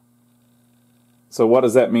 So what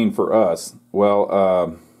does that mean for us?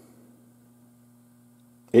 Well,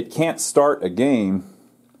 it can't start a game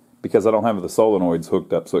because I don't have the solenoids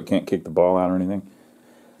hooked up, so it can't kick the ball out or anything.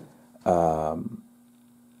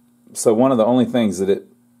 So one of the only things that it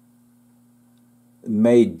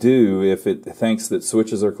may do if it thinks that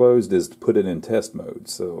switches are closed is to put it in test mode.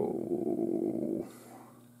 So,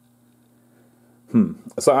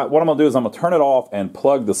 what I'm going to do is I'm going to turn it off and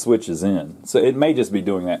plug the switches in. So it may just be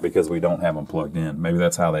doing that because we don't have them plugged in. Maybe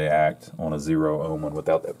that's how they act on a 0 ohm one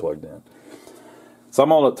without that plugged in. So I'm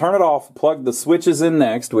going to turn it off, plug the switches in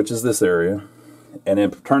next, which is this area, and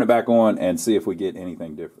then turn it back on and see if we get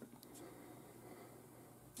anything different.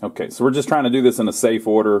 Okay, so we're just trying to do this in a safe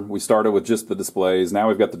order. We started with just the displays. Now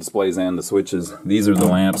we've got the displays and the switches. These are the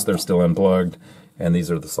lamps. They're still unplugged. And these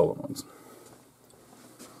are the solenoids.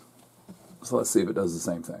 So let's see if it does the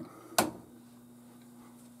same thing.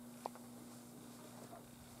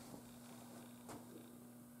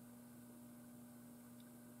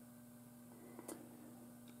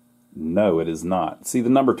 No, it is not. See the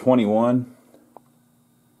number 21?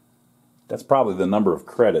 That's probably the number of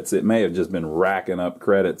credits. It may have just been racking up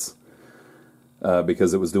credits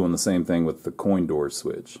because it was doing the same thing with the coin door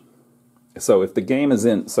switch. So if the game is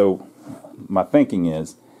in, so my thinking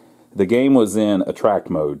is, the game was in attract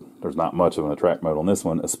mode. There's not much of an attract mode on this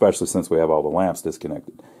one, especially since we have all the lamps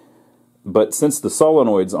disconnected. But since the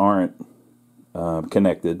solenoids aren't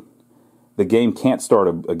connected, the game can't start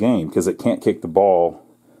a game because it can't kick the ball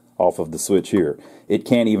off of the switch here. It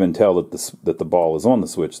can't even tell that the ball is on the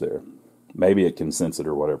switch there. Maybe it can sense it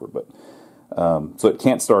or whatever, but so it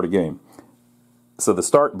can't start a game. So the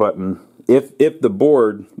start button, if the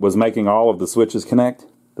board was making all of the switches connect,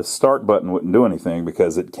 the start button wouldn't do anything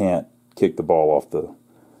because it can't kick the ball off the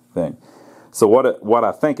thing. So what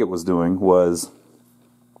I think it was doing was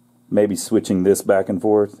maybe switching this back and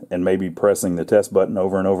forth and maybe pressing the test button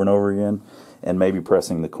over and over and over again and maybe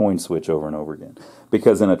pressing the coin switch over and over again.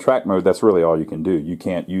 Because in attract mode, that's really all you can do. You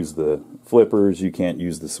can't use the flippers, you can't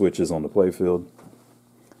use the switches on the playfield.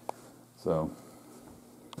 So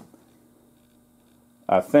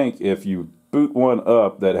I think if you boot one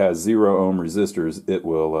up that has 0 ohm resistors, it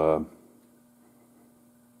will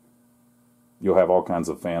you'll have all kinds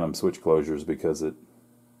of phantom switch closures because it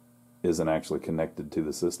isn't actually connected to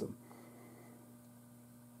the system.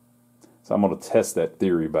 So I'm going to test that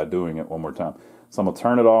theory by doing it one more time. So I'm going to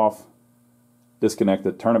turn it off, disconnect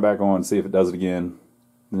it, turn it back on, see if it does it again,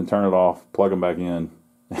 then turn it off, plug them back in,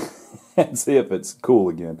 and see if it's cool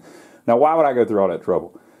again. Now, why would I go through all that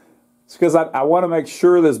trouble? It's because I want to make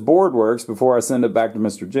sure this board works before I send it back to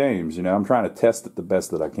Mr. James. You know, I'm trying to test it the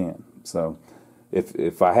best that I can. So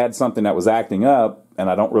if I had something that was acting up and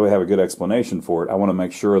I don't really have a good explanation for it, I want to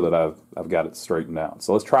make sure that I've got it straightened out.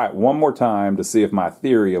 So let's try it one more time to see if my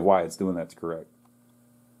theory of why it's doing that's correct.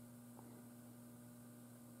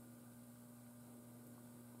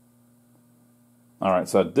 All right,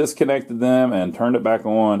 so I disconnected them and turned it back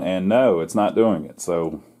on, and no, it's not doing it.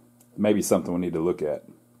 So maybe something we need to look at.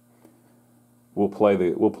 We'll play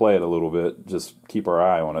it a little bit, just keep our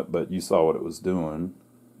eye on it, but you saw what it was doing.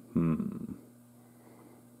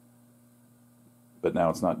 But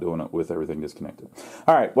now it's not doing it with everything disconnected.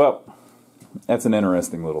 All right, well, that's an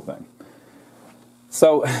interesting little thing.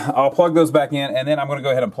 So I'll plug those back in, and then I'm going to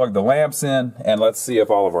go ahead and plug the lamps in, and let's see if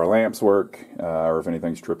all of our lamps work or if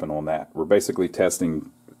anything's tripping on that. We're basically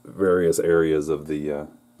testing various areas of the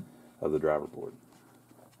driver board.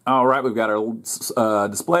 All right, we've got our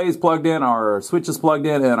displays plugged in, our switches plugged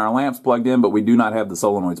in, and our lamps plugged in, but we do not have the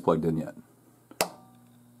solenoids plugged in yet.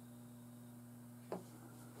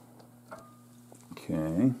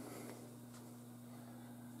 Okay.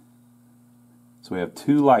 So we have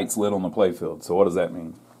 2 lights lit on the playfield. So what does that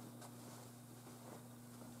mean?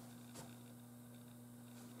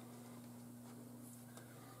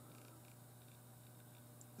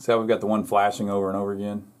 See how we've got the one flashing over and over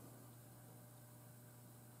again?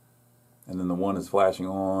 and then the one is flashing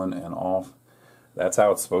on and off. That's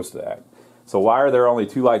how it's supposed to act. So why are there only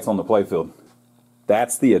 2 lights on the playfield?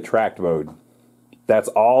 That's the attract mode. That's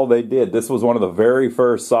all they did. This was one of the very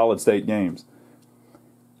first solid state games.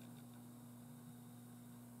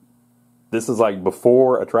 This is like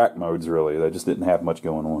before attract modes, really. They just didn't have much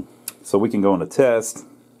going on. So we can go into test.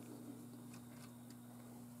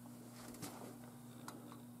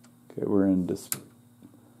 Okay, we're in display.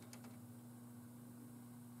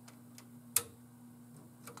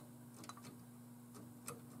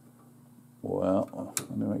 Well,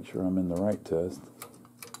 let me make sure I'm in the right test.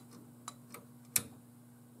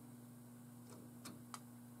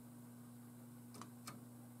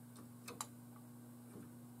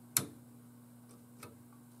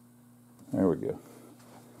 There we go.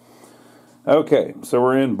 Okay, so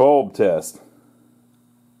we're in bulb test.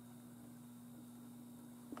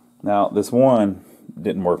 Now, this one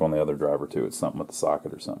didn't work on the other driver, too. It's something with the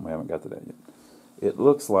socket or something. We haven't got to that yet. It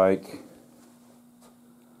looks like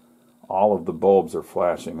all of the bulbs are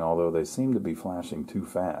flashing, although they seem to be flashing too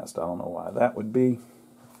fast. I don't know why that would be.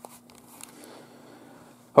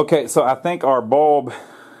 Okay, so I think our bulb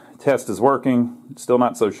test is working. Still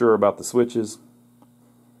not so sure about the switches.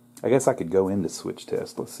 I guess I could go into switch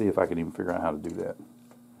test. Let's see if I can even figure out how to do that.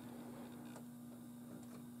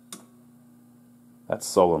 That's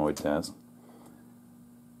solenoid test.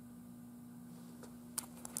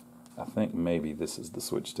 I think maybe this is the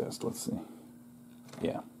switch test. Let's see.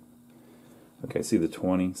 Yeah. Okay, see the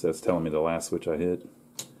 20? So that's telling me the last switch I hit.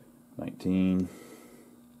 19.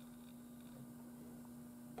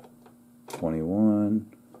 21.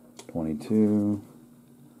 22.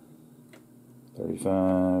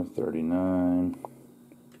 35, 39,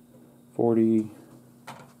 40.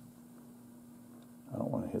 I don't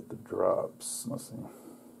want to hit the drops. Let's see.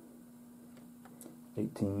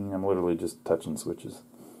 18. I'm literally just touching switches.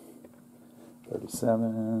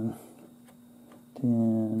 37,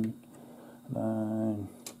 10, 9,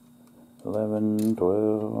 11,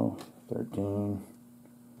 12, 13.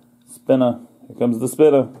 Spinner. Here comes the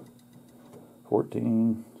spinner.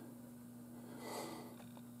 14.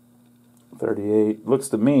 38. Looks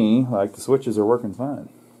to me like the switches are working fine.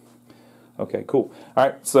 Okay, cool. All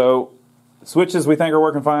right, so switches we think are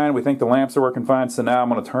working fine. We think the lamps are working fine. So now I'm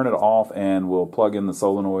going to turn it off and we'll plug in the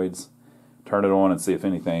solenoids, turn it on, and see if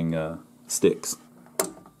anything sticks.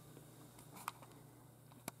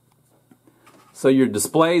 So your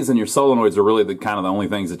displays and your solenoids are really the kind of the only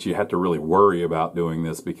things that you have to really worry about doing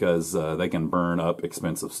this, because they can burn up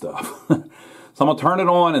expensive stuff. So I'm going to turn it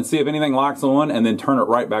on and see if anything locks on, and then turn it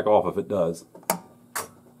right back off if it does.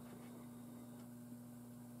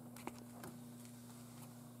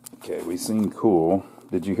 Okay, we seem cool.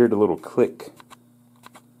 Did you hear the little click?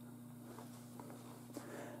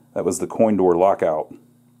 That was the coin door lockout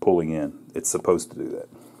pulling in. It's supposed to do that.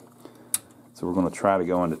 So we're going to try to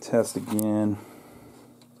go into test again.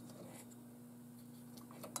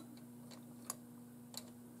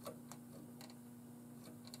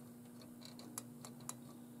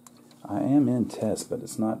 I am in test, but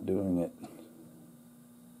it's not doing it.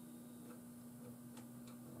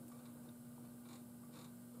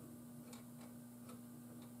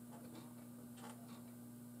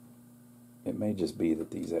 It may just be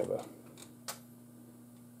that these have a,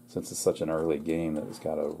 since it's such an early game, that it's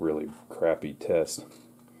got a really crappy test.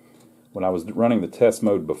 When I was running the test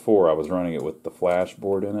mode before, I was running it with the flash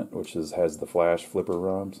board in it, which has the flash flipper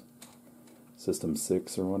ROMs, System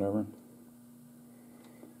 6 or whatever.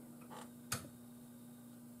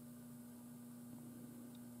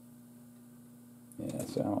 Yeah,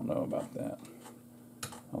 so I don't know about that.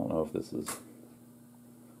 I don't know if this is...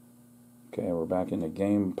 Okay, we're back into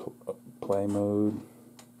game play mode.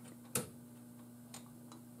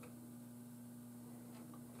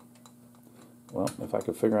 Well, if I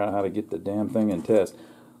could figure out how to get the damn thing in test.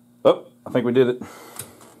 Oh, I think we did it.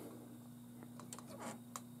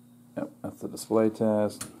 Yep, that's the display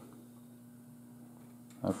test.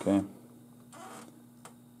 Okay.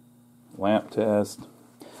 Lamp test.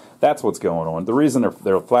 That's what's going on. The reason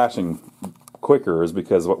they're flashing quicker is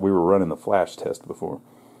because we were running the flash test before.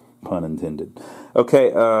 Pun intended.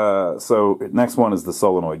 Okay, so next one is the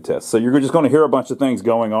solenoid test. So you're just going to hear a bunch of things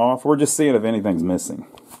going off. We're just seeing if anything's missing.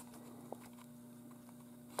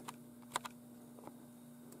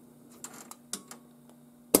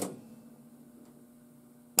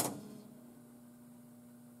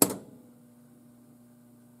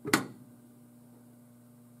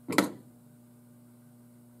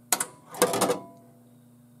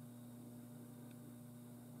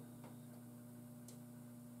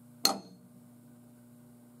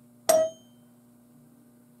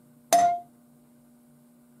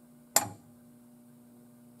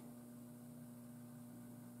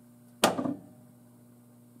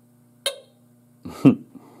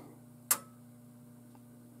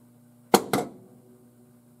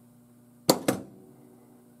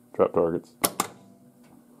 Drop targets.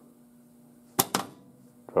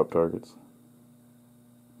 Drop targets.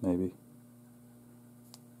 Maybe.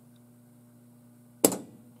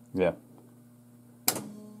 Yeah.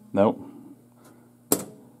 Nope.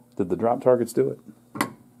 Did the drop targets do it?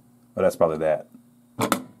 Oh, that's probably that.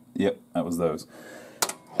 Yep, that was those.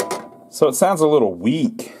 So it sounds a little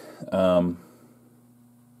weak,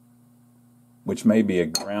 which may be a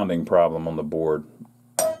grounding problem on the board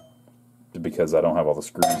because I don't have all the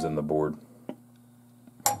screws in the board.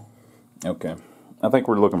 Okay, I think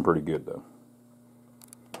we're looking pretty good though.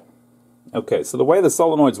 Okay, so the way the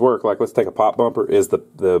solenoids work, like let's take a pop bumper, is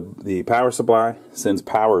the power supply sends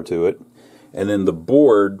power to it, and then the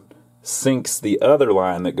board syncs the other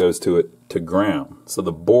line that goes to it to ground. So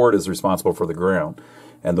the board is responsible for the ground.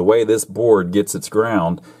 And the way this board gets its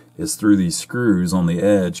ground is through these screws on the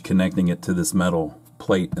edge connecting it to this metal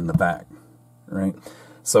plate in the back, right?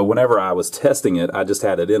 So whenever I was testing it, I just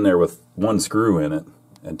had it in there with one screw in it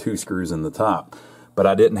and two screws in the top. But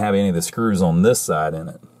I didn't have any of the screws on this side in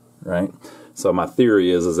it, right? So my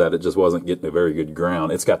theory is that it just wasn't getting a very good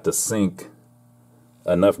ground. It's got to sink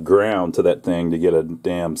enough ground to that thing to get a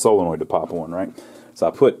damn solenoid to pop on, right? So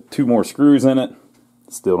I put two more screws in it.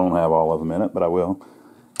 Still don't have all of them in it, but I will.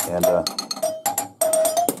 And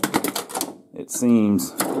it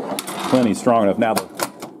seems plenty strong enough. Now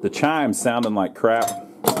the chimes sounding like crap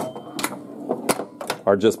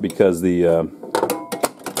are just because I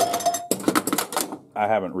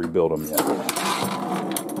haven't rebuilt them yet.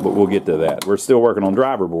 But we'll get to that. We're still working on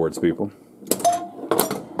driver boards, people.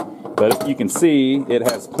 But you can see it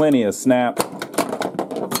has plenty of snap.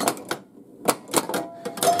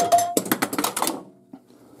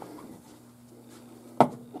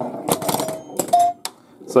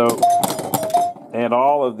 So, and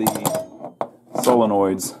all of the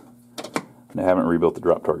solenoids, I haven't rebuilt the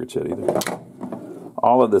drop targets yet either.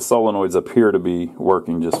 All of the solenoids appear to be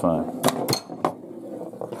working just fine.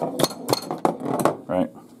 Right?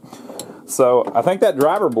 So, I think that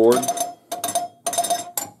driver board's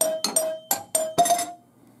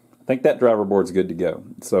good to go.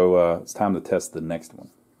 So, it's time to test the next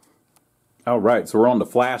one. Alright, so we're on the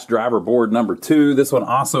flash driver board number 2. This one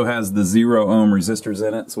also has the 0 ohm resistors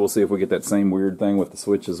in it, so we'll see if we get that same weird thing with the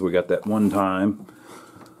switches we got that one time.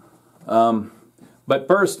 But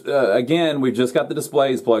first, again, we've just got the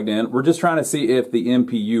displays plugged in. We're just trying to see if the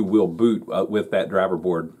MPU will boot with that driver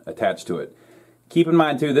board attached to it. Keep in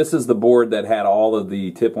mind, too, this is the board that had all of the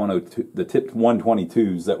tip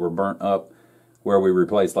 122s that were burnt up, where we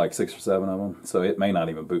replaced like 6 or 7 of them, so it may not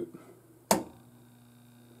even boot.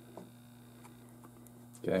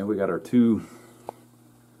 Okay, we got our 2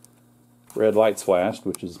 red lights flashed,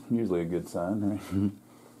 which is usually a good sign, right?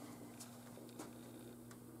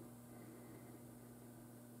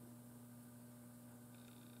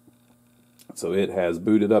 So it has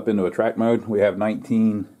booted up into a track mode. We have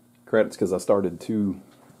 19 credits because I started 2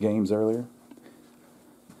 games earlier.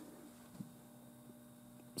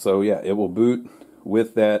 So yeah, it will boot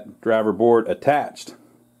with that driver board attached.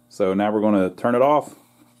 So now we're going to turn it off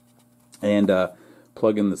and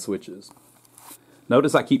plug in the switches.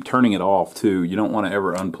 Notice I keep turning it off too. You don't want to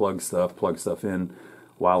ever unplug stuff, plug stuff in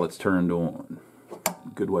while it's turned on.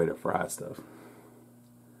 Good way to fry stuff.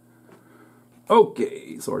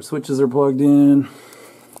 Okay, so our switches are plugged in.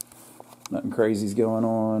 Nothing crazy's going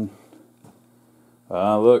on.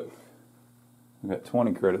 Look, we got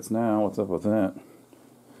 20 credits now. What's up with that?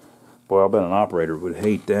 Boy, I bet an operator would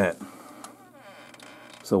hate that.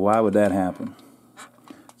 So why would that happen?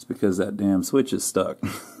 It's because that damn switch is stuck.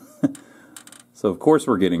 So of course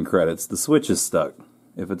we're getting credits. The switch is stuck.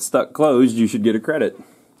 If it's stuck closed, you should get a credit.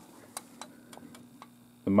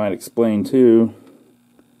 It might explain too.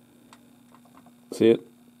 See it?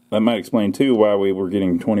 That might explain too why we were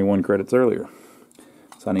getting 21 credits earlier.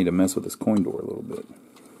 So I need to mess with this coin door a little bit.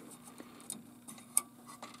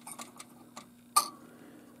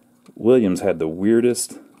 Williams had the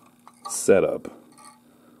weirdest setup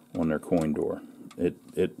on their coin door.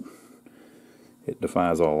 It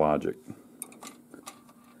defies all logic.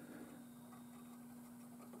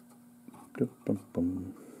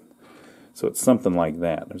 So it's something like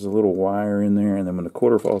that. There's a little wire in there, and then when the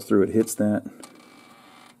quarter falls through, it hits that.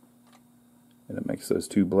 And it makes those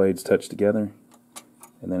 2 blades touch together.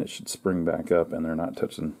 And then it should spring back up, and they're not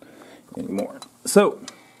touching anymore. So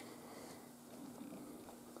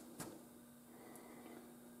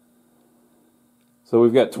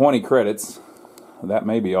we've got 20 credits. That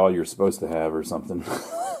may be all you're supposed to have or something.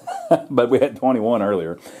 But we had 21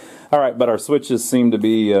 earlier. Alright, but our switches seem to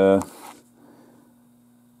be... I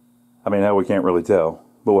mean, hell, we can't really tell.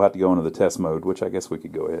 But we'll have to go into the test mode, which I guess we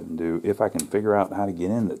could go ahead and do if I can figure out how to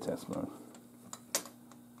get into test mode.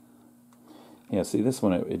 Yeah, see, this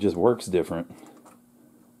one, it just works different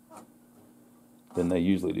than they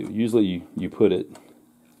usually do. Usually you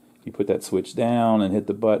put that switch down and hit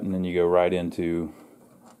the button and you go right into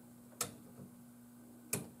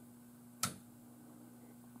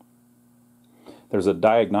there's a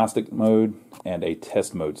diagnostic mode and a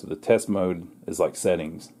test mode. So the test mode is like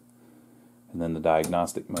settings. And then the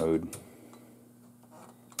diagnostic mode.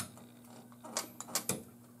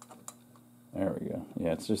 There we go.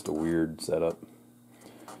 Yeah, it's just a weird setup.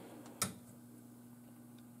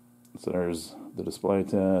 So there's the display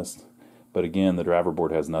test. But again, the driver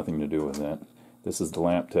board has nothing to do with that. This is the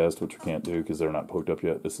lamp test, which we can't do because they're not hooked up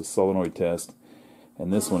yet. This is solenoid test.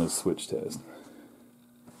 And this one is switch test.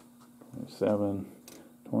 7,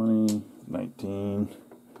 20, 19,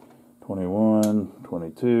 21,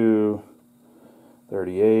 22,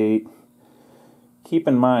 38. Keep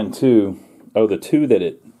in mind too, the two that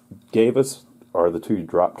it gave us are the two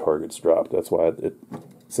drop targets dropped. That's why it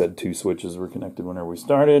said 2 switches were connected whenever we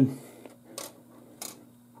started.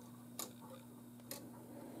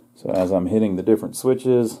 So as I'm hitting the different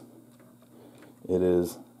switches, it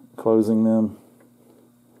is closing them.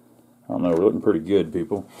 I don't know, we're looking pretty good,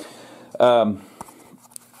 people.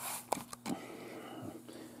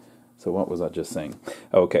 So what was I just saying?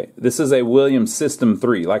 Okay, this is a Williams System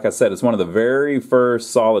 3. Like I said, it's one of the very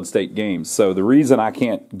first solid-state games. So the reason I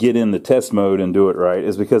can't get in the test mode and do it right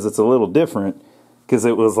is because it's a little different, because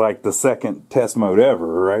it was like the second test mode ever,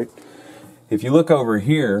 right? If you look over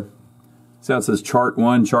here, see how it says Chart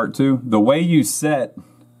 1, Chart 2? The way you set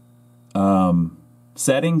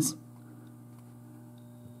settings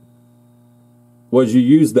was you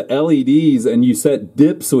use the LEDs and you set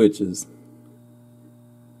dip switches.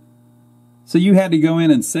 So you had to go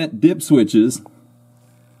in and set dip switches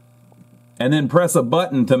and then press a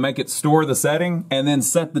button to make it store the setting and then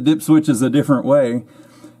set the dip switches a different way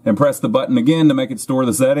and press the button again to make it store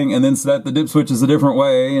the setting and then set the dip switches a different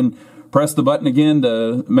way and press the button again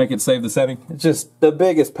to make it save the setting. It's just the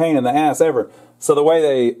biggest pain in the ass ever. So the way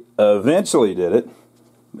they eventually did it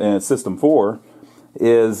in System 4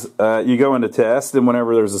 is you go into test, and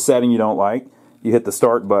whenever there's a setting you don't like, you hit the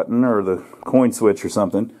start button or the coin switch or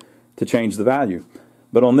something to change the value.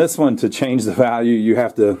 But on this one, to change the value, you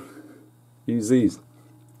have to use these.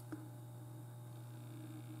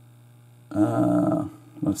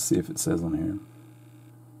 Let's see if it says on here.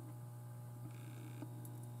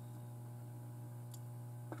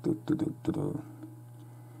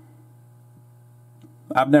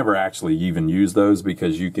 I've never actually even used those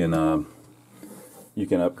because you can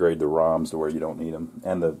upgrade the ROMs to where you don't need them,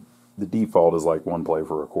 and the default is like 1 play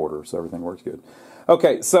for a quarter, so everything works good.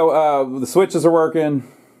 Okay, so the switches are working.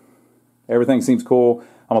 Everything seems cool.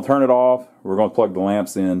 I'm gonna turn it off. We're gonna plug the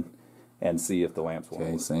lamps in and see if the lamps will work.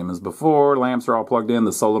 Okay, same as before. Lamps are all plugged in.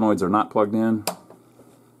 The solenoids are not plugged in.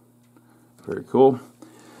 Very cool.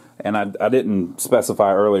 And I didn't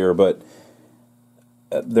specify earlier, but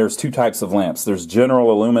there's 2 types of lamps. There's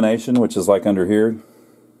general illumination, which is like under here.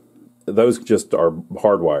 Those just are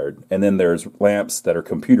hardwired. And then there's lamps that are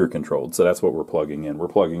computer controlled. So that's what we're plugging in. We're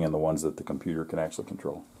plugging in the ones that the computer can actually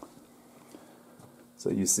control. So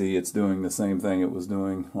you see it's doing the same thing it was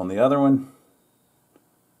doing on the other one.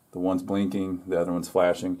 The one's blinking, the other one's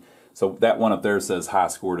flashing. So that one up there says high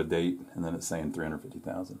score to date, and then it's saying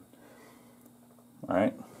 350,000. All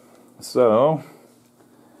right. So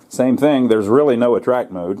same thing. There's really no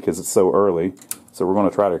attract mode because it's so early. So we're going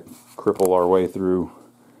to try to cripple our way through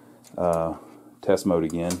test mode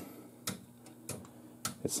again.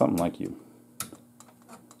 It's something like you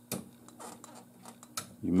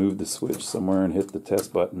move the switch somewhere and hit the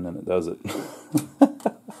test button and it does it.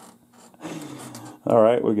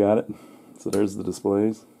 Alright, we got it. So there's the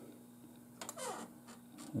displays.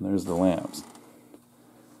 And there's the lamps.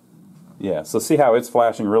 Yeah, so see how it's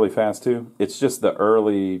flashing really fast too? It's just the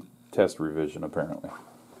early test revision apparently.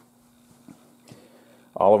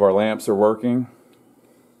 All of our lamps are working.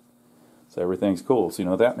 So everything's cool. So you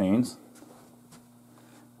know what that means.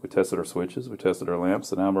 We tested our switches, we tested our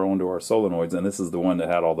lamps, and now we're on to our solenoids, and this is the one that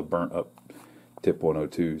had all the burnt up tip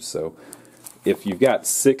 102s. So if you've got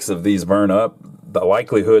 6 of these burnt up, the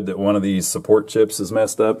likelihood that one of these support chips is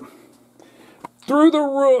messed up through the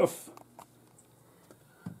roof.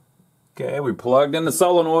 Okay, we plugged in the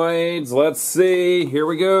solenoids. Let's see. Here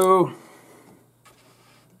we go.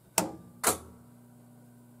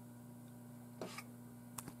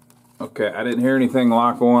 Okay, I didn't hear anything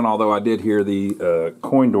lock on, although I did hear the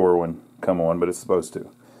coin door one come on, but it's supposed to.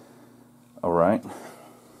 All right.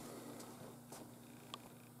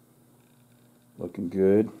 Looking good.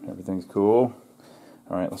 good. Everything's cool.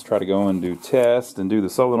 All right, let's try to go and do test and do the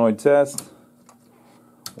solenoid test.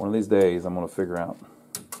 One of these days, I'm going to figure out.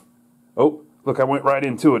 Oh, look, I went right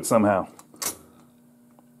into it somehow.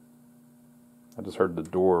 I just heard the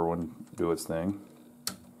door one do its thing.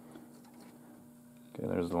 Okay,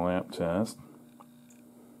 there's the lamp test.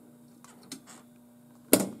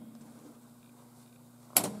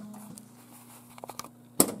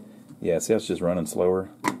 Yeah, see, it's just running slower.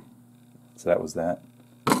 So that was that.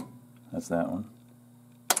 That's that one.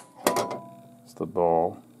 It's the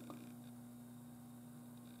ball.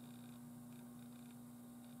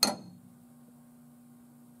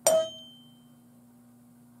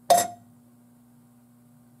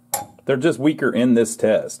 They're just weaker in this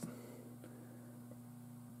test.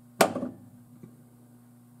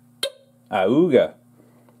 Auga.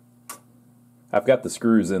 I've got the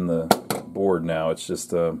screws in the board now. It's just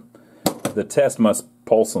the test must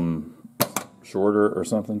pulse them shorter or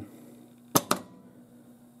something.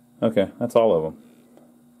 Okay, that's all of them.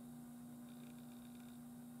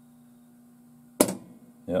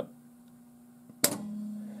 Yep.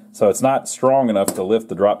 So it's not strong enough to lift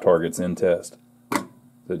the drop targets in test.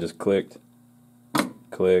 So it just clicked,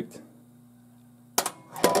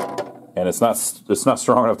 and it's not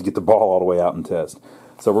strong enough to get the ball all the way out in test.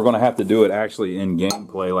 So we're going to have to do it actually in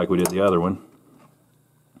gameplay like we did the other one.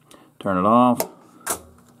 Turn it off,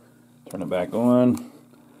 turn it back on.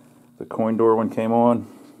 The coin door one came on.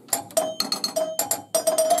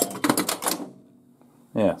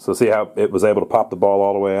 Yeah, so see how it was able to pop the ball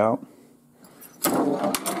all the way out?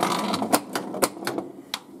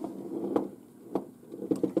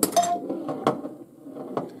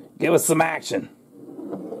 Give us some action.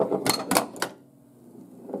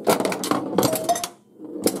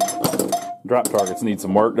 Drop targets need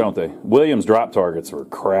some work, don't they? Williams drop targets were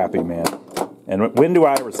crappy, man. And when do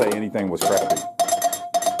I ever say anything was crappy?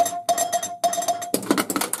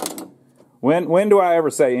 When do I ever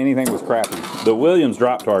say anything was crappy? The Williams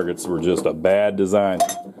drop targets were just a bad design.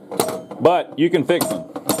 But you can fix them.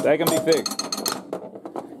 They can be fixed.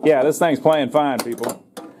 Yeah, this thing's playing fine, people.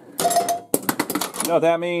 You know what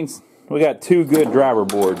that means? We got two good driver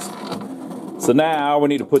boards. So now we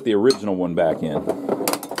need to put the original one back in.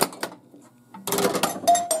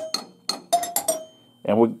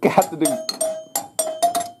 And we've got to do...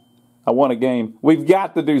 I won a game. We've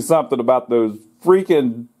got to do something about those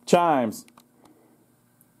freaking chimes.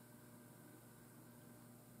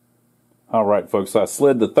 Alright, folks, so I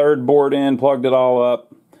slid the third board in, plugged it all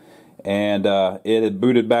up, and it had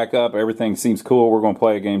booted back up. Everything seems cool. We're going to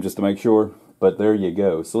play a game just to make sure. But there you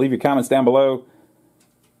go. So leave your comments down below.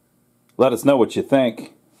 Let us know what you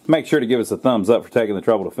think. Make sure to give us a thumbs up for taking the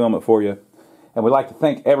trouble to film it for you. And we'd like to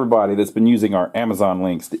thank everybody that's been using our Amazon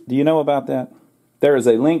links. Do you know about that? There is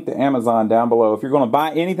a link to Amazon down below. If you're going to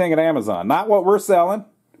buy anything at Amazon, not what we're selling.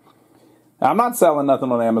 I'm not selling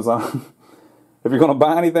nothing on Amazon. If you're going to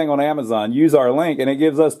buy anything on Amazon, use our link and it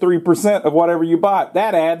gives us 3% of whatever you bought.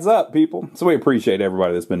 That adds up, people. So we appreciate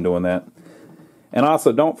everybody that's been doing that. And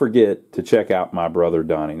also, don't forget to check out my brother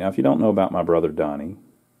Donnie. Now, if you don't know about my brother Donnie,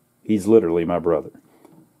 he's literally my brother.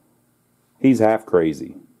 He's half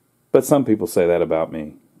crazy. But some people say that about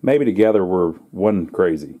me. Maybe together we're one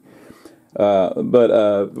crazy. But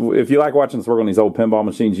if you like watching us work on these old pinball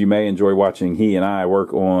machines, you may enjoy watching he and I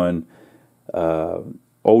work on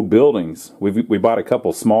old buildings. We bought a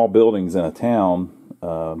couple small buildings in a town,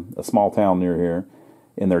 a small town near here.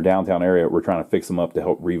 In their downtown area. We're trying to fix them up to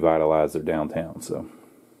help revitalize their downtown. So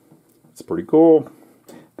it's pretty cool.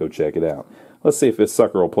 Go check it out. Let's see if this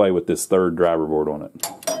sucker will play with this third driver board on it.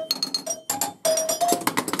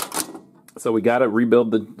 So we got to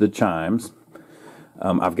rebuild the chimes.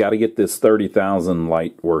 I've got to get this 30,000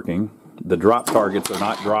 light working. The drop targets are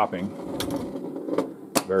not dropping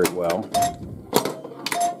very well.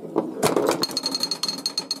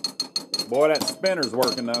 Boy, that spinner's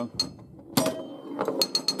working though.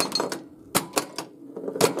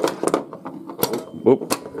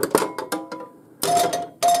 Whoop.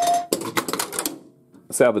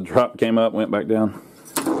 See how the drop came up, went back down?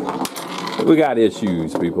 We got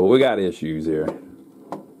issues, people. We got issues here.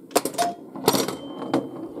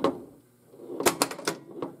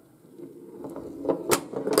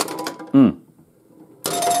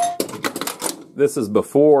 This is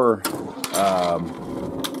before the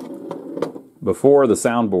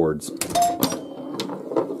soundboards.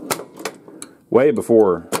 Way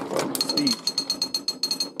before speech.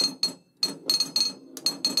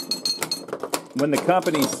 When the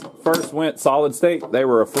companies first went solid state, they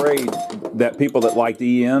were afraid that people that liked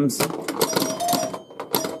EMs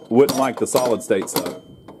wouldn't like the solid state stuff.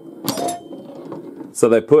 So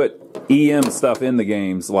they put EM stuff in the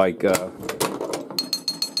games, like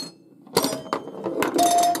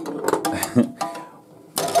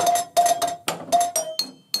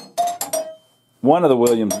one of the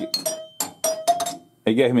Williams,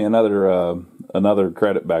 it gave me another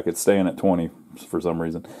credit back. It's staying at 20 for some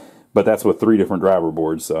reason, but that's with 3 different driver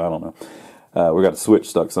boards, so I don't know. We got a switch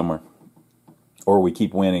stuck somewhere, or we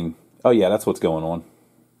keep winning. Oh yeah, that's what's going on.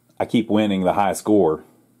 I keep winning the high score,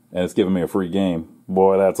 and it's giving me a free game.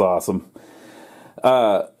 Boy, that's awesome.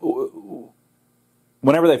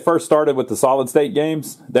 Whenever they first started with the solid state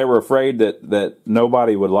games, they were afraid that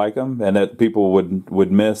nobody would like them and that people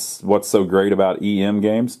would miss what's so great about EM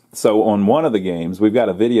games. So on one of the games, we've got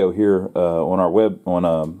a video here on our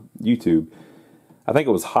YouTube. I think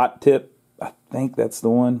it was Hot Tip. I think that's the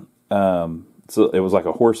one. So it was like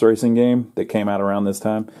a horse racing game that came out around this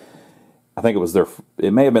time. I think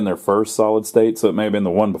it may have been their first solid state, so it may have been the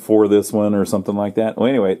one before this one or something like that. Well,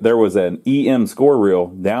 anyway, there was an EM score reel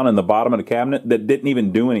down in the bottom of the cabinet that didn't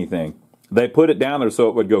even do anything. They put it down there so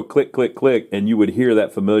it would go click, click, click, and you would hear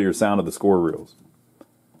that familiar sound of the score reels.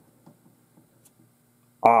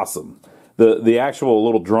 Awesome. The actual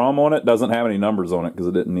little drum on it doesn't have any numbers on it because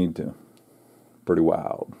it didn't need to. Pretty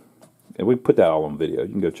wild. And we put that all on video. You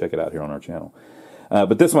can go check it out here on our channel.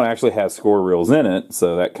 But this one actually has score reels in it,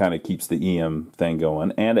 so that kind of keeps the EM thing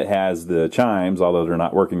going. And it has the chimes, although they're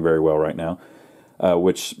not working very well right now,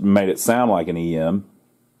 which made it sound like an EM.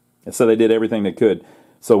 And so they did everything they could.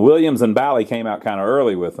 So Williams and Bally came out kind of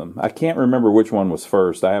early with them. I can't remember which one was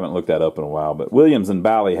first. I haven't looked that up in a while. But Williams and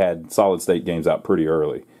Bally had solid-state games out pretty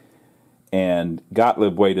early. And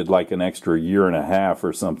Gottlieb waited like an extra year and a half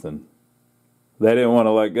or something. They didn't want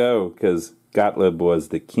to let go because Gottlieb was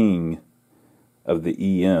the king of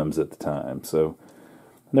the EMs at the time. So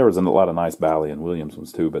there was a lot of nice Bally and Williams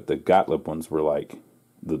ones too, but the Gottlieb ones were like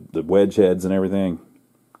the wedge heads and everything.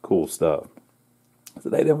 Cool stuff. So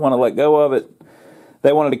they didn't want to let go of it.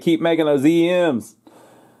 They wanted to keep making those EMs.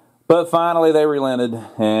 But finally they relented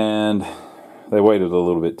and they waited a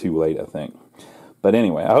little bit too late, I think. But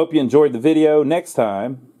anyway, I hope you enjoyed the video. Next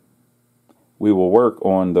time we will work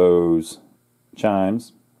on those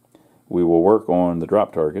chimes. We will work on the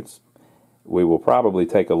drop targets. We will probably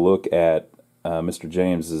take a look at Mr.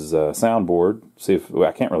 James's soundboard. See if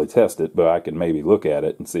I can't really test it, but I can maybe look at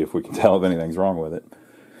it and see if we can tell if anything's wrong with it.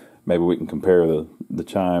 Maybe we can compare the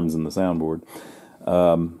chimes and the soundboard,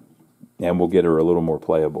 and we'll get her a little more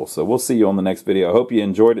playable. So we'll see you on the next video. I hope you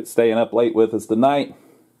enjoyed it. Staying up late with us tonight.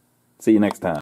 See you next time.